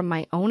 confirm from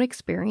my own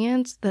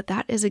experience that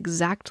that is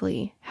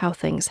exactly how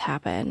things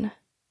happen.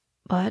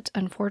 But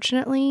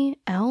unfortunately,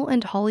 Elle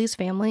and Holly's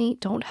family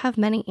don't have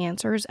many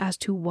answers as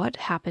to what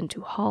happened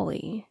to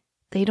Holly.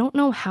 They don't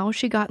know how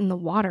she got in the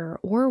water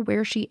or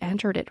where she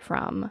entered it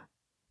from.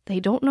 They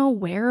don't know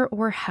where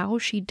or how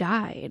she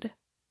died.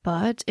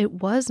 But it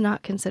was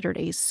not considered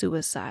a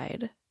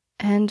suicide.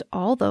 And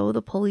although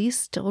the police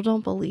still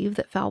don't believe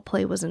that foul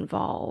play was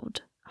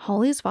involved,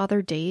 Holly's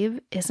father, Dave,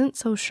 isn't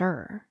so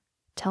sure,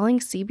 telling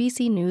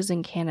CBC News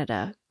in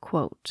Canada,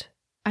 quote,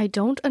 "I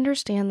don't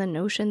understand the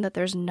notion that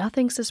there's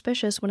nothing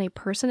suspicious when a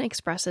person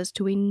expresses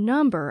to a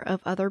number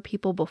of other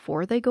people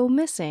before they go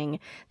missing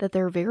that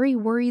they're very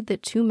worried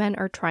that two men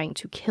are trying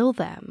to kill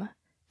them,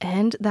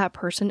 and that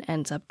person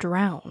ends up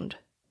drowned.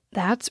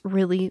 That's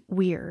really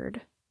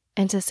weird.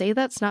 And to say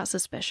that's not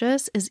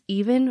suspicious is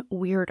even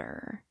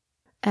weirder."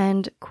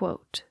 End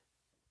quote.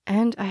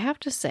 And I have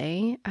to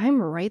say,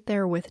 I'm right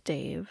there with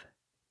Dave.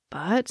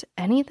 But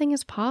anything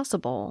is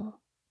possible.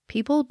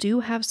 People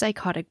do have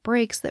psychotic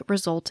breaks that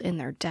result in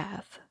their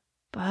death.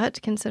 But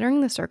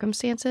considering the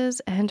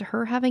circumstances and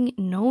her having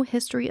no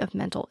history of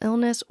mental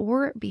illness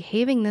or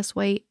behaving this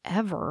way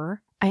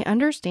ever, I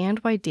understand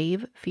why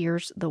Dave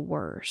fears the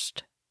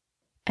worst.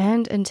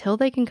 And until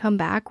they can come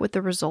back with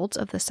the results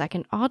of the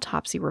second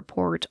autopsy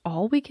report,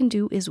 all we can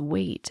do is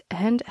wait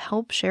and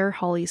help share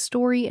Holly's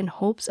story in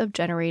hopes of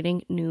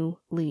generating new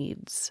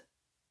leads.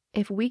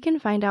 If we can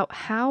find out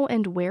how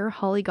and where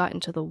Holly got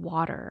into the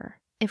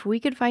water, if we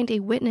could find a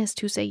witness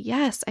to say,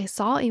 yes, I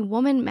saw a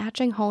woman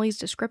matching Holly's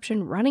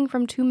description running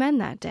from two men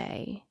that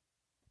day,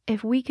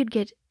 if we could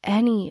get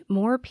any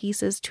more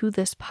pieces to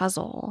this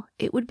puzzle,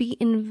 it would be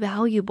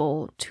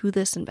invaluable to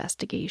this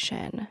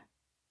investigation.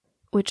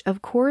 Which,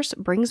 of course,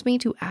 brings me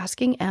to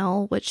asking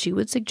Elle what she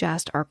would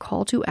suggest our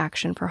call to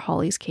action for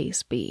Holly's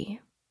case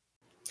be.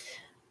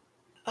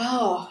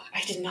 Oh,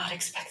 I did not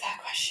expect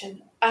that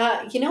question.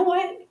 You know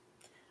what?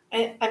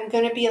 I'm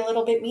going to be a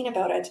little bit mean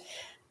about it.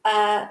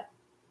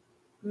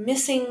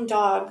 Missing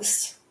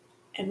dogs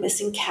and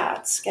missing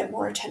cats get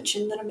more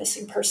attention than a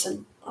missing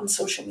person on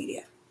social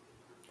media.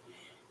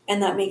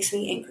 And that makes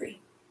me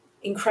angry,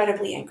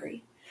 incredibly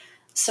angry.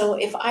 So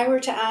if I were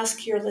to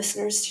ask your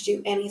listeners to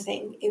do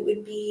anything, it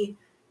would be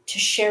to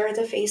share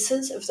the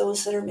faces of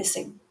those that are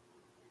missing.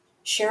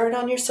 Share it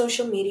on your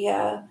social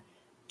media.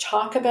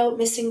 Talk about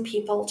missing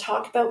people.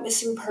 Talk about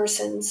missing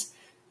persons.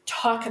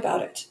 Talk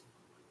about it.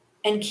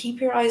 And keep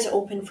your eyes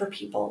open for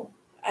people.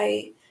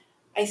 I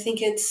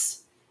think it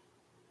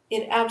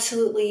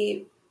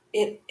absolutely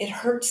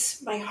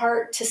hurts my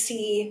heart to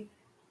see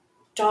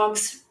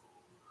dogs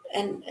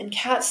and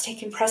cats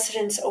taking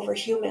precedence over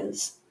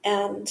humans.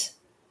 And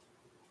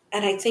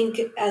I think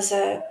as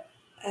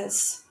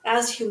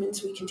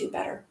humans we can do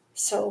better.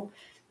 So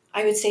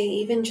I would say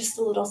even just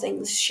the little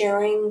things,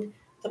 sharing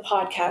the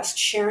podcast,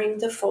 sharing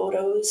the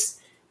photos,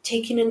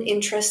 taking an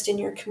interest in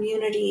your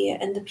community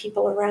and the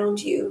people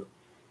around you.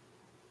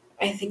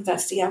 I think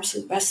that's the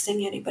absolute best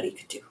thing anybody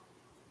could do.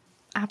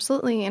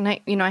 Absolutely. And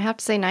I have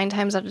to say 9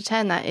 times out of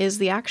 10, that is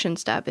the action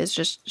step, is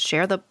just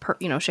share the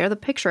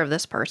picture of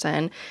this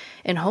person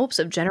in hopes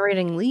of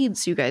generating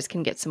leads so you guys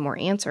can get some more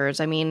answers.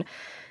 I mean,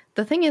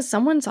 the thing is,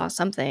 someone saw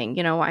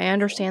something. I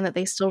understand that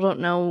they still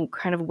don't know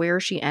kind of where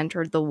she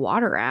entered the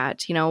water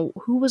at,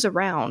 who was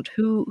around,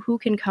 who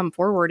can come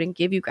forward and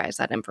give you guys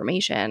that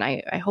information.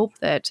 I hope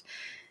that,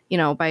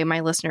 by my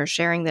listeners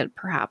sharing that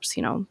perhaps,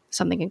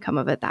 something can come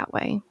of it that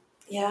way.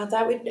 Yeah,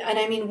 that would, and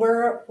I mean,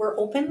 we're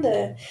open.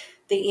 The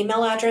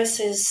email address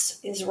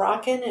is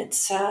rockin'.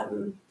 It's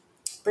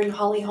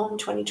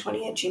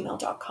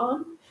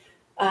bringhollyhome2020@gmail.com.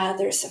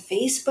 There's a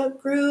Facebook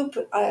group.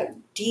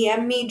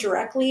 DM me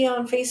directly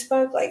on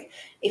Facebook. Like,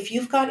 if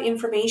you've got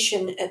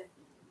information,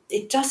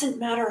 it doesn't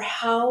matter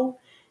how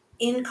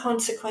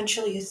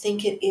inconsequential you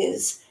think it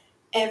is.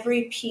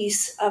 Every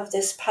piece of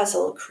this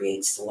puzzle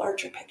creates the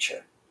larger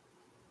picture.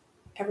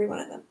 Every one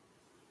of them.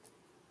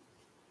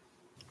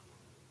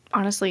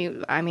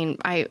 Honestly, I mean,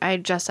 I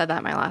just said that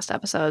in my last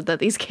episode, that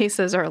these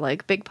cases are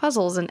like big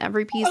puzzles and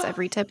every piece,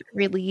 every tip,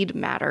 every lead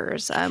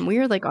matters.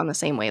 We're like on the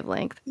same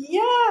wavelength.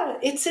 Yeah,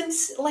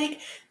 it's like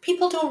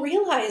people don't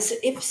realize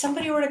if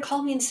somebody were to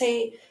call me and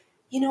say,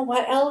 you know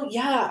what, Elle,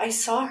 yeah, I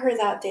saw her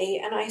that day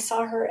and I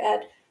saw her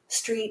at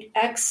street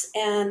X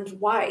and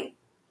Y.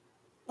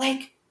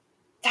 Like,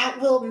 that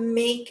will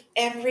make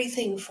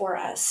everything for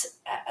us.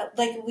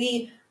 Like,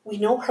 we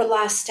know her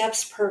last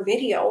steps per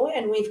video,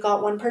 and we've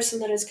got one person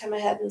that has come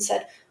ahead and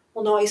said,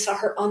 well, no, I saw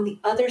her on the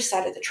other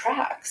side of the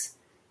tracks.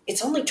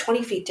 It's only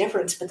 20 feet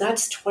difference, but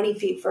that's 20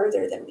 feet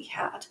further than we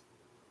had.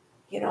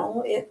 It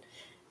all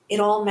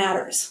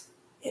matters.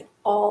 It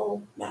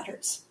all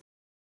matters.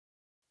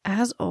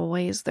 As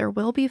always, there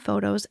will be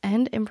photos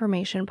and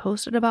information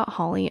posted about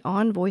Holly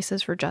on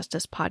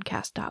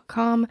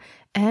voicesforjusticepodcast.com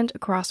and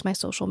across my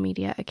social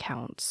media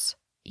accounts.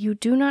 You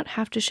do not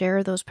have to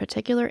share those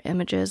particular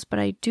images, but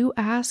I do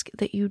ask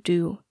that you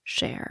do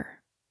share.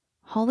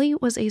 Holly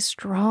was a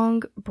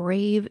strong,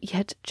 brave,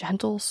 yet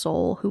gentle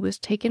soul who was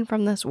taken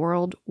from this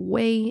world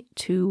way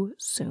too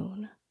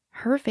soon.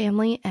 Her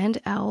family and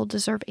Elle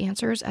deserve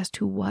answers as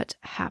to what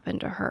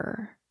happened to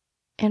her.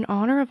 In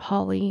honor of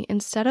Holly,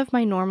 instead of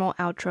my normal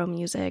outro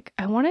music,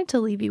 I wanted to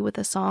leave you with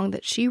a song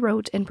that she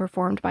wrote and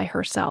performed by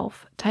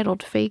herself,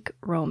 titled Fake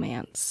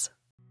Romance.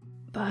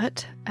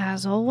 But,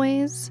 as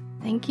always,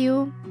 thank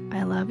you,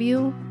 I love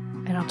you,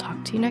 and I'll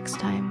talk to you next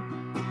time.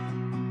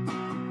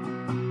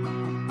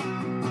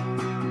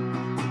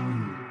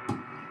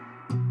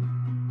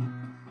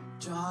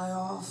 Dry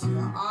off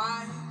your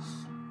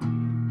eyes,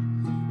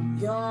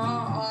 you're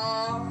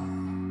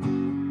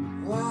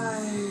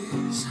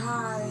always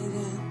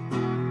hiding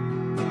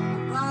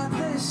like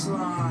this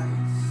life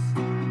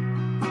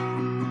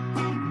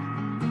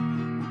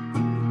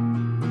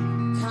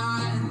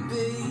can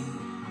be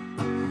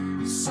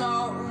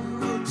so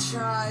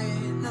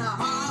trying.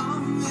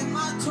 I'm in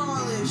my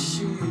toilet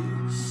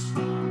shoes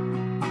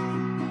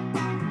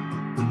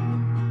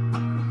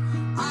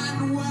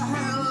and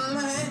well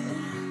lit.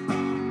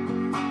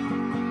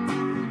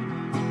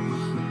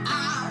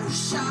 I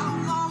shout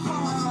my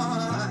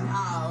heart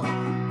out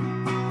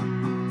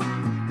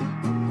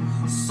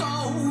so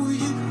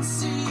you can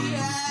see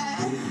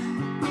it.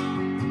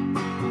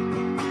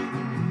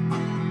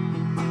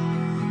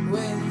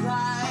 With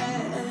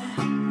that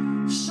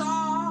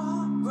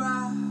sharp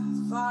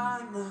breath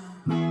and a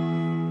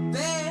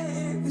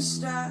big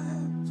step,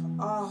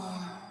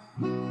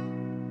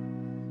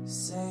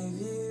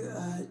 save you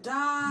a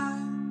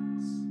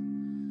dance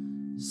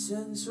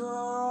since we're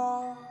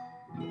all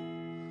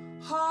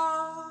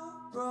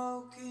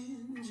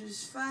heartbroken,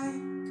 just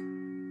fake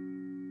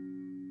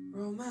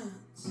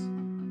romance.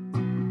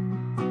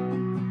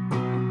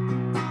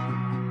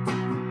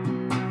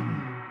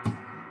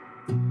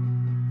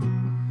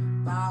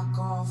 Back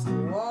off the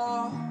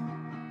wall,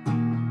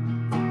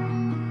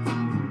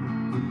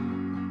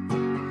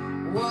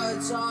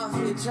 words off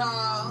your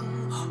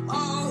tongue.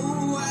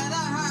 Oh, where the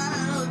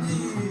hell do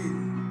you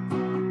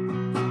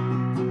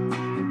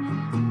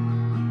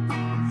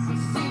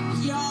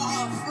think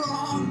you're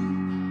from?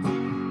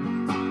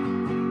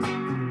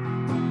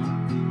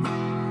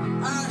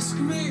 Ask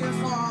me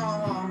if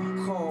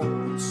I'm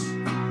cold.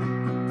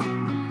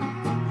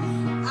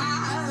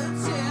 I'll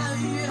tell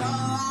you a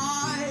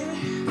lie.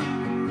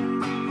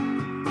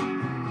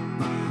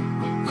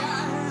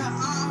 Yeah,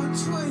 I'll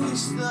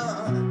twist the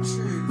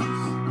truth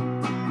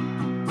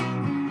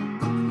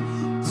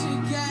to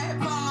get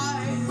by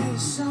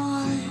his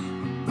side.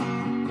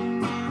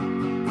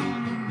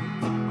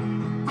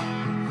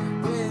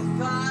 With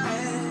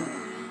that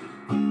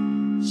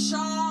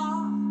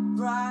sharp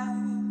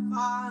breath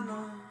on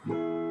a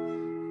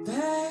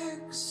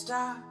big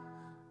step,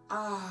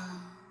 I'll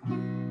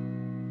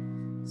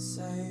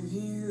save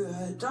you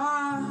a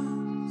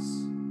dance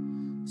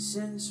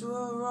since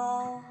we're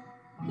all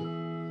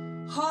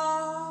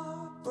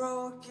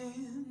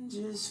heartbroken,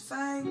 just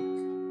fake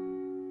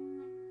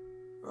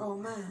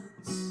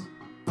romance.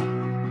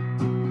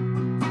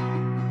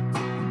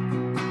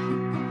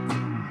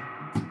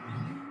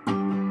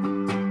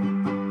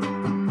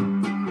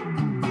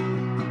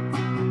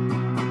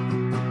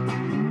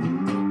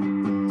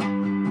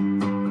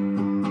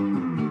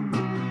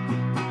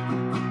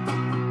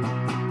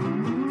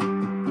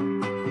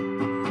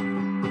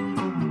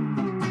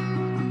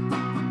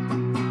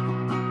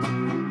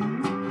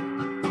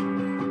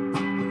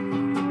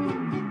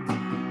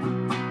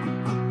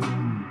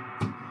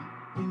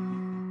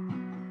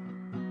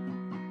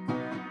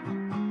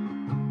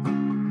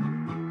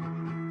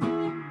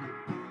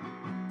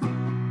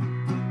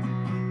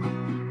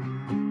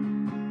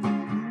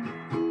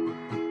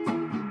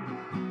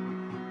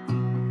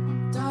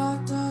 Da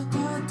da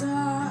da da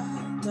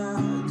da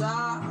da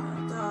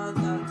da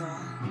da da.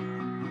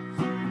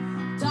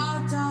 Da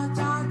da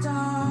da da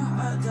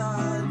da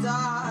da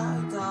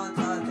da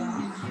da da.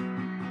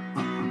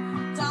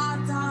 Da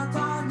da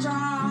da da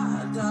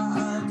da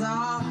da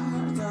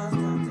da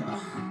da da.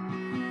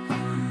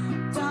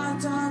 Da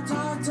da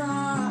da da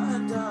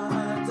da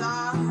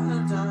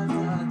da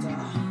da da.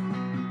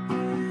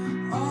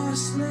 Oh,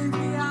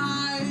 sleepy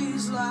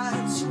eyes,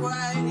 let's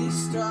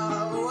waste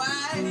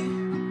away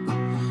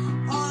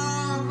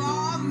all of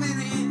our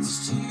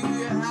minutes to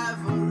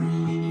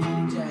every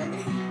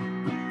day.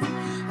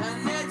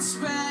 And it's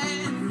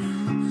been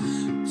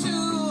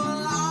too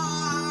long.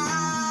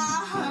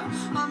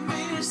 I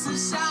miss the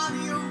sound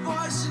of your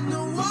voice and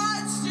the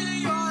words to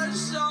your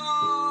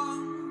song.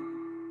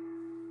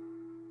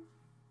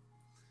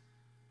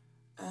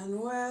 And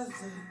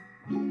with a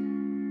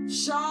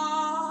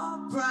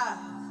sharp breath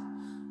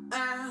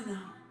and a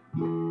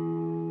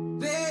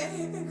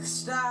big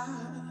step,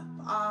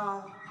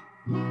 I'll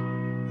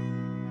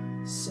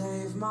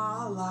save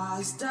my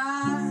last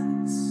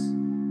dance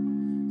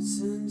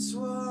since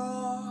we're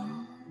all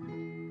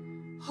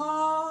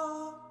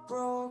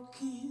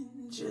heartbroken,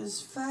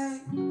 just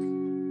fake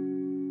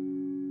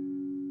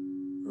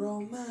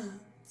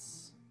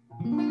romance.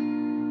 you.